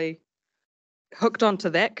really hooked onto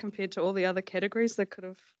that compared to all the other categories that could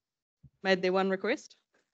have made their one request?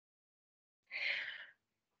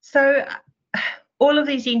 So all of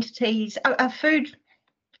these entities, food,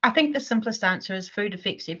 I think the simplest answer is food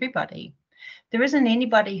affects everybody. There isn't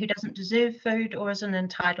anybody who doesn't deserve food or isn't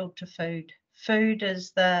entitled to food. Food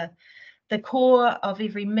is the core of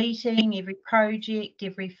every meeting, every project,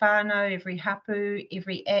 every whānau, every hapu,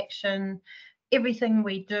 every action, everything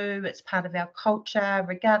we do. It's part of our culture,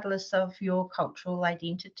 regardless of your cultural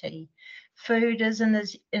identity. Food is in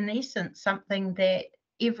essence something that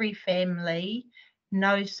every family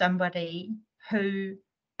knows somebody who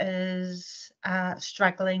is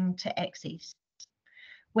struggling to access.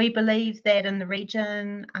 We believe that in the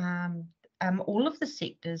region, all of the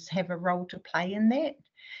sectors have a role to play in that,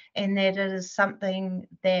 and that it is something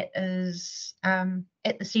that is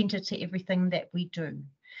at the centre to everything that we do.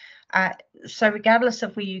 So regardless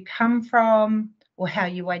of where you come from or how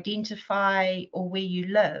you identify or where you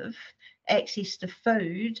live, access to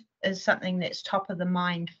food is something that's top of the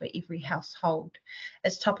mind for every household.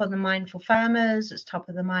 It's top of the mind for farmers, it's top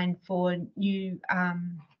of the mind for new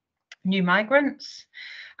migrants,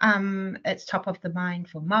 it's top of the mind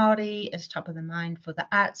for Māori, it's top of the mind for the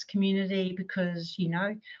arts community, because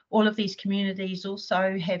all of these communities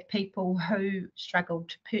also have people who struggle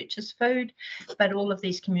to purchase food, but all of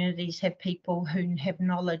these communities have people who have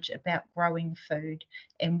knowledge about growing food,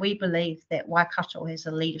 and we believe that Waikato has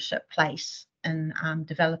a leadership place in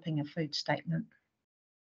developing a food statement.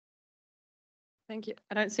 Thank you.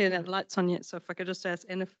 I don't see any lights on yet, so if I could just ask,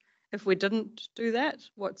 and if we didn't do that,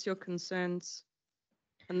 what's your concerns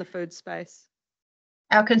in the food space?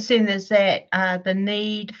 Our concern is that the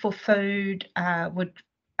need for food would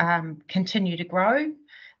continue to grow,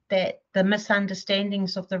 that the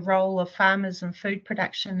misunderstandings of the role of farmers in food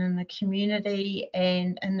production in the community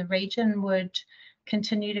and in the region would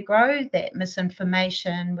continue to grow, that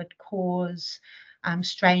misinformation would cause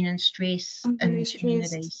strain and stress in the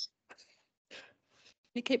communities.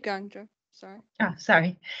 You keep going, Joe. sorry. Oh,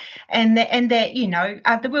 sorry. And that, you know,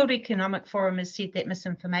 the World Economic Forum has said that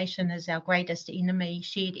misinformation is our greatest enemy,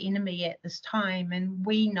 shared enemy at this time. And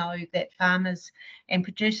we know that farmers and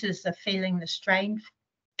producers are feeling the strain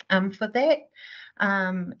for that,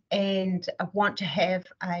 and want to have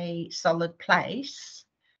a solid place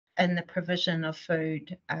in the provision of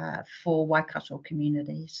food for Waikato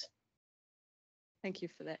communities. Thank you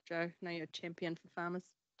for that, Joe. I know you're a champion for farmers.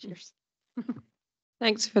 Cheers.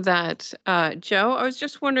 Thanks for that. Joe, I was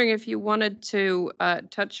just wondering if you wanted to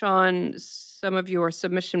touch on some of your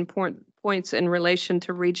submission points in relation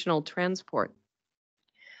to regional transport.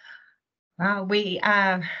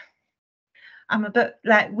 I'm a bit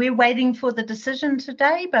like, we're waiting for the decision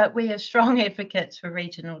today, but we are strong advocates for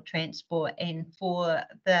regional transport and for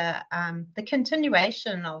the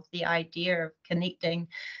continuation of the idea of connecting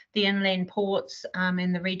the inland ports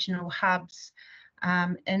and the regional hubs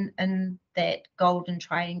in that Golden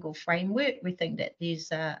Triangle framework. We think that there's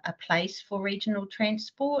a place for regional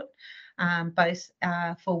transport, both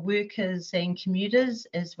for workers and commuters,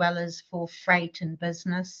 as well as for freight and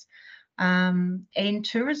business. And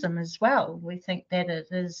tourism as well. We think that it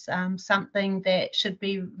is something that should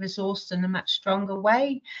be resourced in a much stronger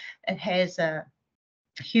way. It has a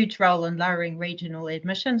huge role in lowering regional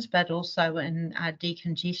admissions, but also in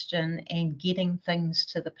decongestion and getting things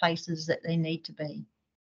to the places that they need to be.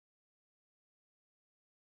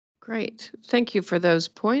 Great, thank you for those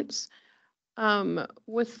points.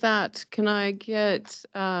 With that, can I get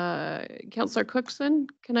Councillor Cookson?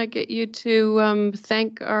 Can I get you to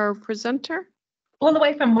thank our presenter? All the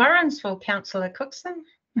way from Warrensville, Councillor Cookson.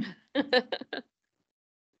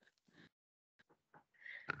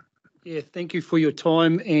 Yeah, thank you for your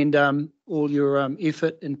time and all your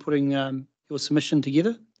effort in putting your submission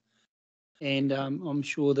together. And I'm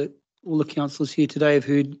sure that all the councillors here today have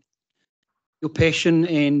heard your passion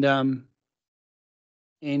and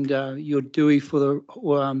your dewey for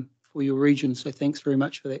your region. So thanks very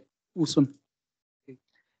much for that. Awesome.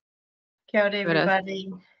 Kia ora,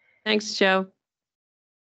 everybody. Thanks, Joe.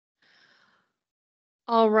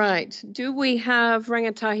 All right. Do we have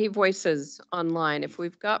Rangitahi Voices online? If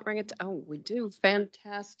we've got Rangitahi, oh, we do.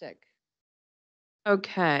 Fantastic.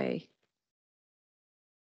 Okay.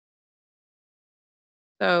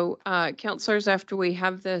 So, councillors, after we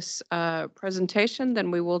have this presentation,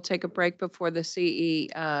 then we will take a break before the CE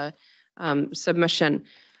submission.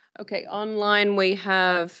 Okay, online we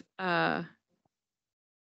have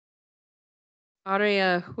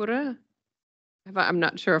Ariahuia. I'm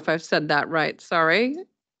not sure if I've said that right. Sorry.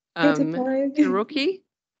 Te Ruki.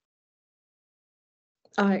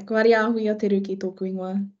 Ariahuia Te Ruki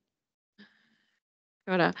tōku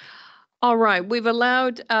ingoa. All right, we've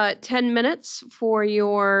allowed 10 minutes for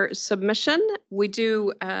your submission. We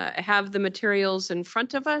do have the materials in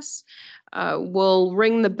front of us. We'll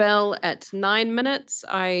ring the bell at 9 minutes.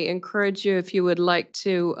 I encourage you, if you would like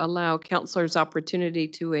to allow councillors opportunity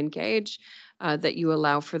to engage, that you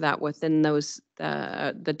allow for that within those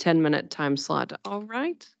the 10-minute time slot. All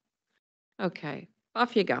right? Okay,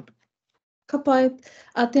 off you go. Ka pai,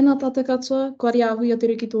 tēnā tātou katoa, ko Ariahuia Te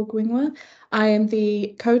Ruki tōku ingoa. I am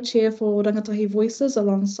the co-chair for Rangitahi Voices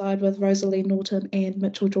alongside with Rosie Norton and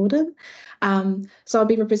Mitchell Jordan. So I'll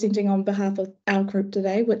be representing on behalf of our group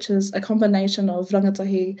today, which is a combination of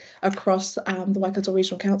rangatahi across the Waikato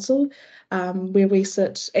Regional Council, where we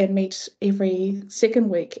sit and meet every second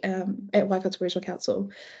week at Waikato Regional Council.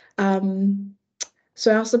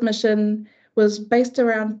 So our submission was based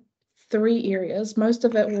around 3 areas. Most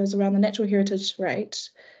of it was around the natural heritage rate,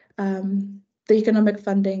 the economic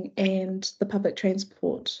funding and the public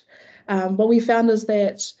transport. What we found is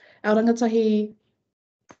that our rangatahi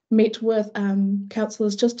met with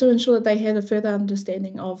councillors just to ensure that they had a further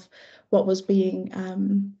understanding of what was being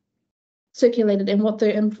circulated and what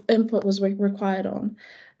their input was required on.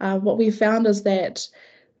 What we found is that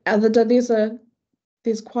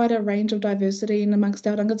there's quite a range of diversity in amongst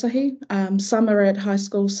our rangatahi. Some are at high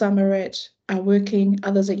school, some are at working,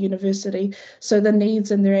 others at university. So the needs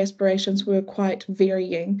and their aspirations were quite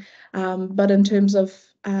varying. But in terms of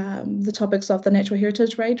the topics of the natural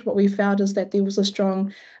heritage rate, what we found is that there was a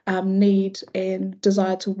strong need and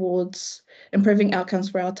desire towards improving outcomes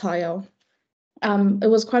for our taiao. It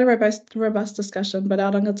was quite a robust discussion, but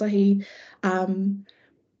our rangatahi,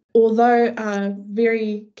 although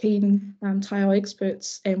very keen taiao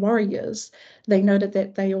experts and warriors, they noted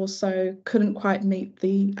that they also couldn't quite meet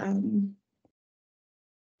the,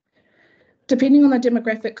 depending on the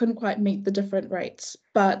demographic, couldn't quite meet the different rates.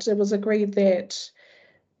 But it was agreed that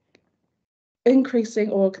increasing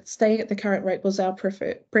or staying at the current rate was our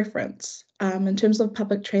preference. In terms of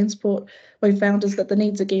public transport, we found is that the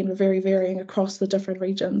needs again were very varying across the different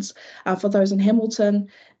regions. For those in Hamilton,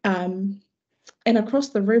 and across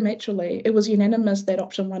the room, actually, it was unanimous that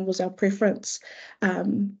option 1 was our preference,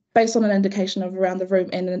 based on an indication of around the room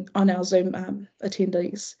and on our Zoom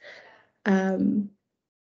attendees.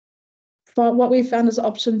 For what we found is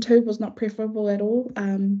option 2 was not preferable at all,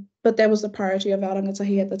 but that was the priority of our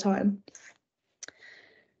rangatahi at the time.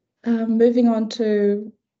 Moving on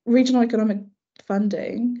to regional economic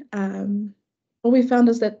funding, what we found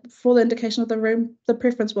is that for the indication of the room, the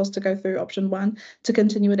preference was to go through option 1 to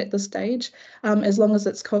continue it at this stage, as long as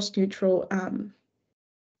it's cost neutral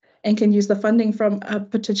and can use the funding from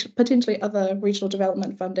potentially other regional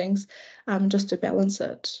development fundings just to balance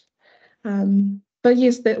it. But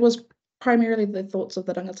yes, that was primarily the thoughts of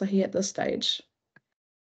the rangatahi at this stage.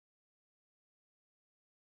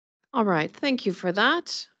 All right, thank you for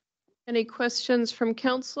that. Any questions from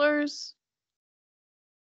councillors?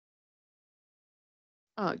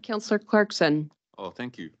 Councillor Clarkson. Oh,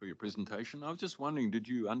 thank you for your presentation. I was just wondering, did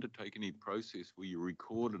you undertake any process where you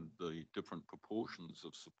recorded the different proportions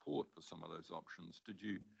of support for some of those options? Did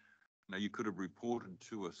you, now you could have reported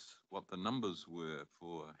to us what the numbers were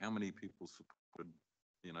for how many people supported,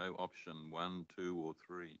 you know, option 1, 2, or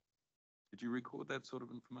 3. Did you record that sort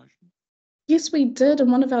of information? Yes, we did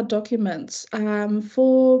in one of our documents.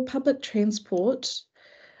 For public transport,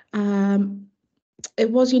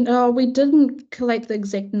 it was, we didn't collect the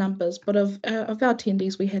exact numbers, but of our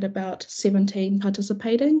attendees, we had about 17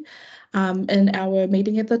 participating in our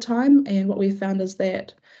meeting at the time. And what we found is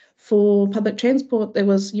that for public transport, there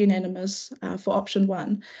was unanimous for option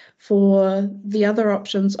 1. For the other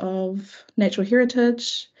options of natural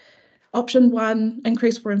heritage, option 1,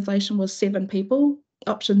 increase for inflation, was 7 people.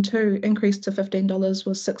 Option 2, increase to $15,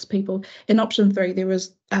 was 6 people. In option 3, there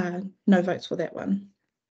was no votes for that one.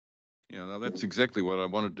 Yeah, no, that's exactly what I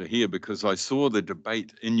wanted to hear, because I saw the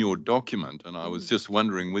debate in your document and I was just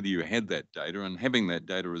wondering whether you had that data, and having that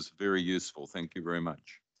data is very useful. Thank you very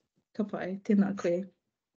much. Ka pai, tēnā koe.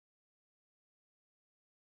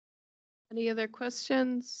 Any other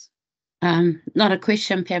questions? Not a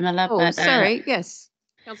question, Pamela, Oh, but sorry, yes.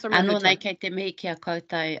 Councillor anō Mahuta. nei kei te mihi kia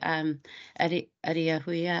koutou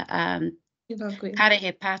Ariahuia. Tēnā koe. Kare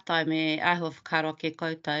he pātai me ahua whakaro ke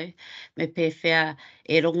koutou, me pēwhia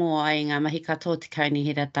e rongo ai ngā mahi katoa te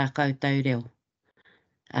kaunihira tā koutou reo.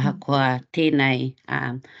 Ahakoa tēnei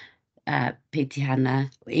pitihana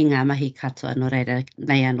i ngā mahi katoa, no reira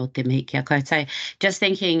nei anō te mihi kia koutou. Just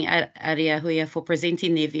thanking Ariahuia for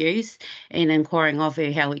presenting their views and inquiring of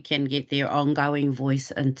her how we can get their ongoing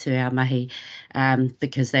voice into our mahi,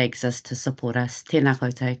 because they exist to support us. Tēnā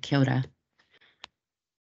koutou, kia ora.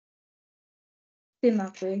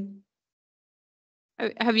 Tēnā koe.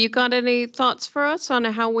 Have you got any thoughts for us on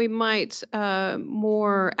how we might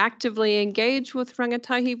more actively engage with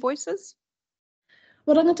Rangitahi Voices?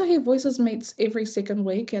 Well, Rangitahi Voices meets every second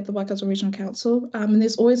week at the Waikato Regional Council, and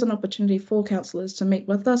there's always an opportunity for councillors to meet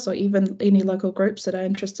with us, or even any local groups that are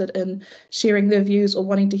interested in sharing their views or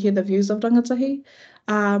wanting to hear the views of rangatahi.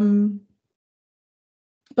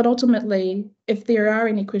 But ultimately, if there are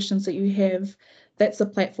any questions that you have, that's the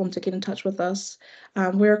platform to get in touch with us.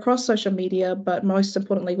 We're across social media, but most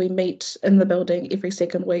importantly, we meet in the building every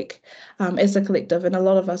second week as a collective, and a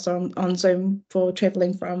lot of us are on Zoom for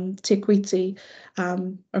travelling from Te Kuiti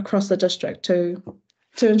across the district to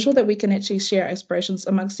ensure that we can actually share aspirations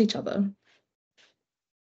amongst each other.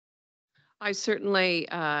 I certainly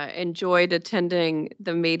enjoyed attending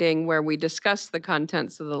the meeting where we discussed the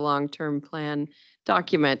contents of the long-term plan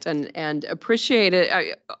document and appreciate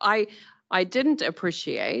it. I didn't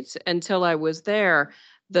appreciate until I was there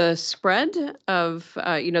the spread of,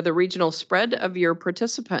 the regional spread of your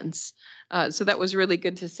participants. So that was really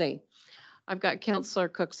good to see. I've got Councillor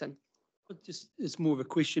Cookson. It's more of a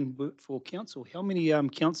question for council. How many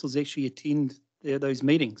councils actually attend those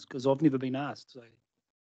meetings? Because I've never been asked. So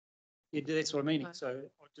yeah, that's what I mean. So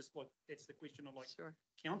I just like, that's the question I'd like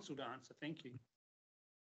council to answer. Thank you.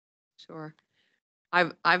 Sure.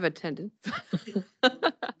 I've attended.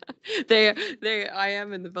 I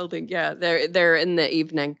am in the building. Yeah, they're in the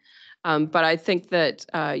evening. But I think that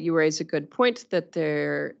you raise a good point that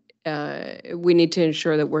we need to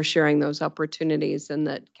ensure that we're sharing those opportunities and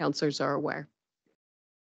that councillors are aware.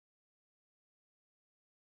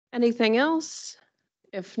 Anything else?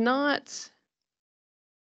 If not,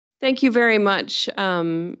 thank you very much,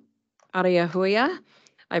 Ariahuia.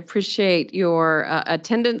 I appreciate your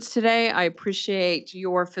attendance today. I appreciate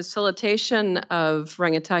your facilitation of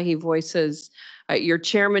Rangitahi Voices Your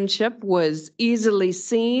chairmanship was easily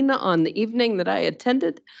seen on the evening that I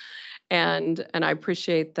attended. And I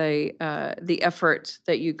appreciate the effort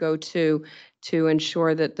that you go to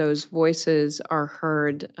ensure that those voices are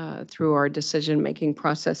heard through our decision-making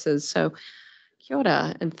processes. So kia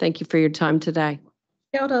ora, and thank you for your time today.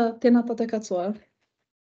 Kia ora, tēnā tātou katoa.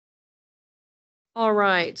 All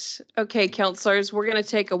right. Okay, counselors, we're going to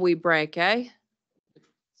take a wee break, eh?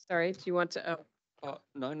 Sorry, do you want to?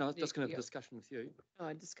 No, I was just going to have a discussion with you.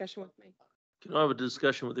 A discussion with me. Can I have a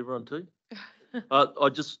discussion with everyone too? I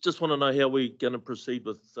just want to know how we're going to proceed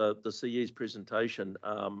with the CE's presentation.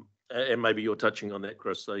 And maybe you're touching on that,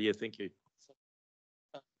 Chris. So yeah, thank you.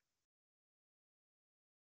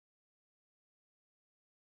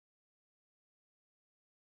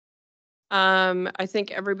 I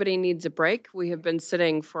think everybody needs a break. We have been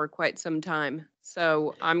sitting for quite some time.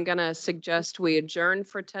 So I'm going to suggest we adjourn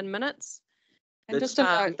for 10 minutes. And just to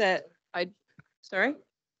note that sorry,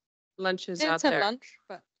 lunch is out it's at there. lunch,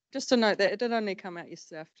 but just to note that it did only come out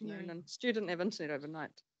yesterday afternoon, and student have internet overnight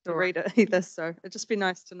to Sure. read it either. So it'd just be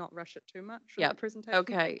nice to not rush it too much. For the presentation.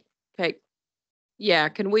 Okay. Okay. Yeah.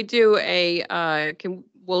 Can we do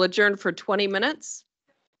we'll adjourn for 20 minutes?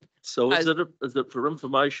 So is it for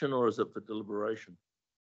information or is it for deliberation?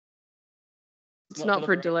 It's not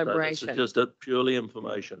for So deliberation. this is just purely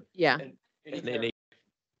information. Yeah. And any.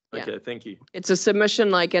 Yeah. Okay, thank you. It's a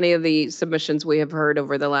submission like any of the submissions we have heard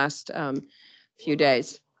over the last few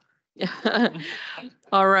days.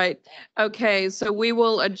 All right. Okay, so we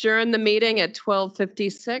will adjourn the meeting at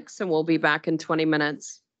 12:56 and we'll be back in 20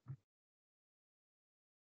 minutes.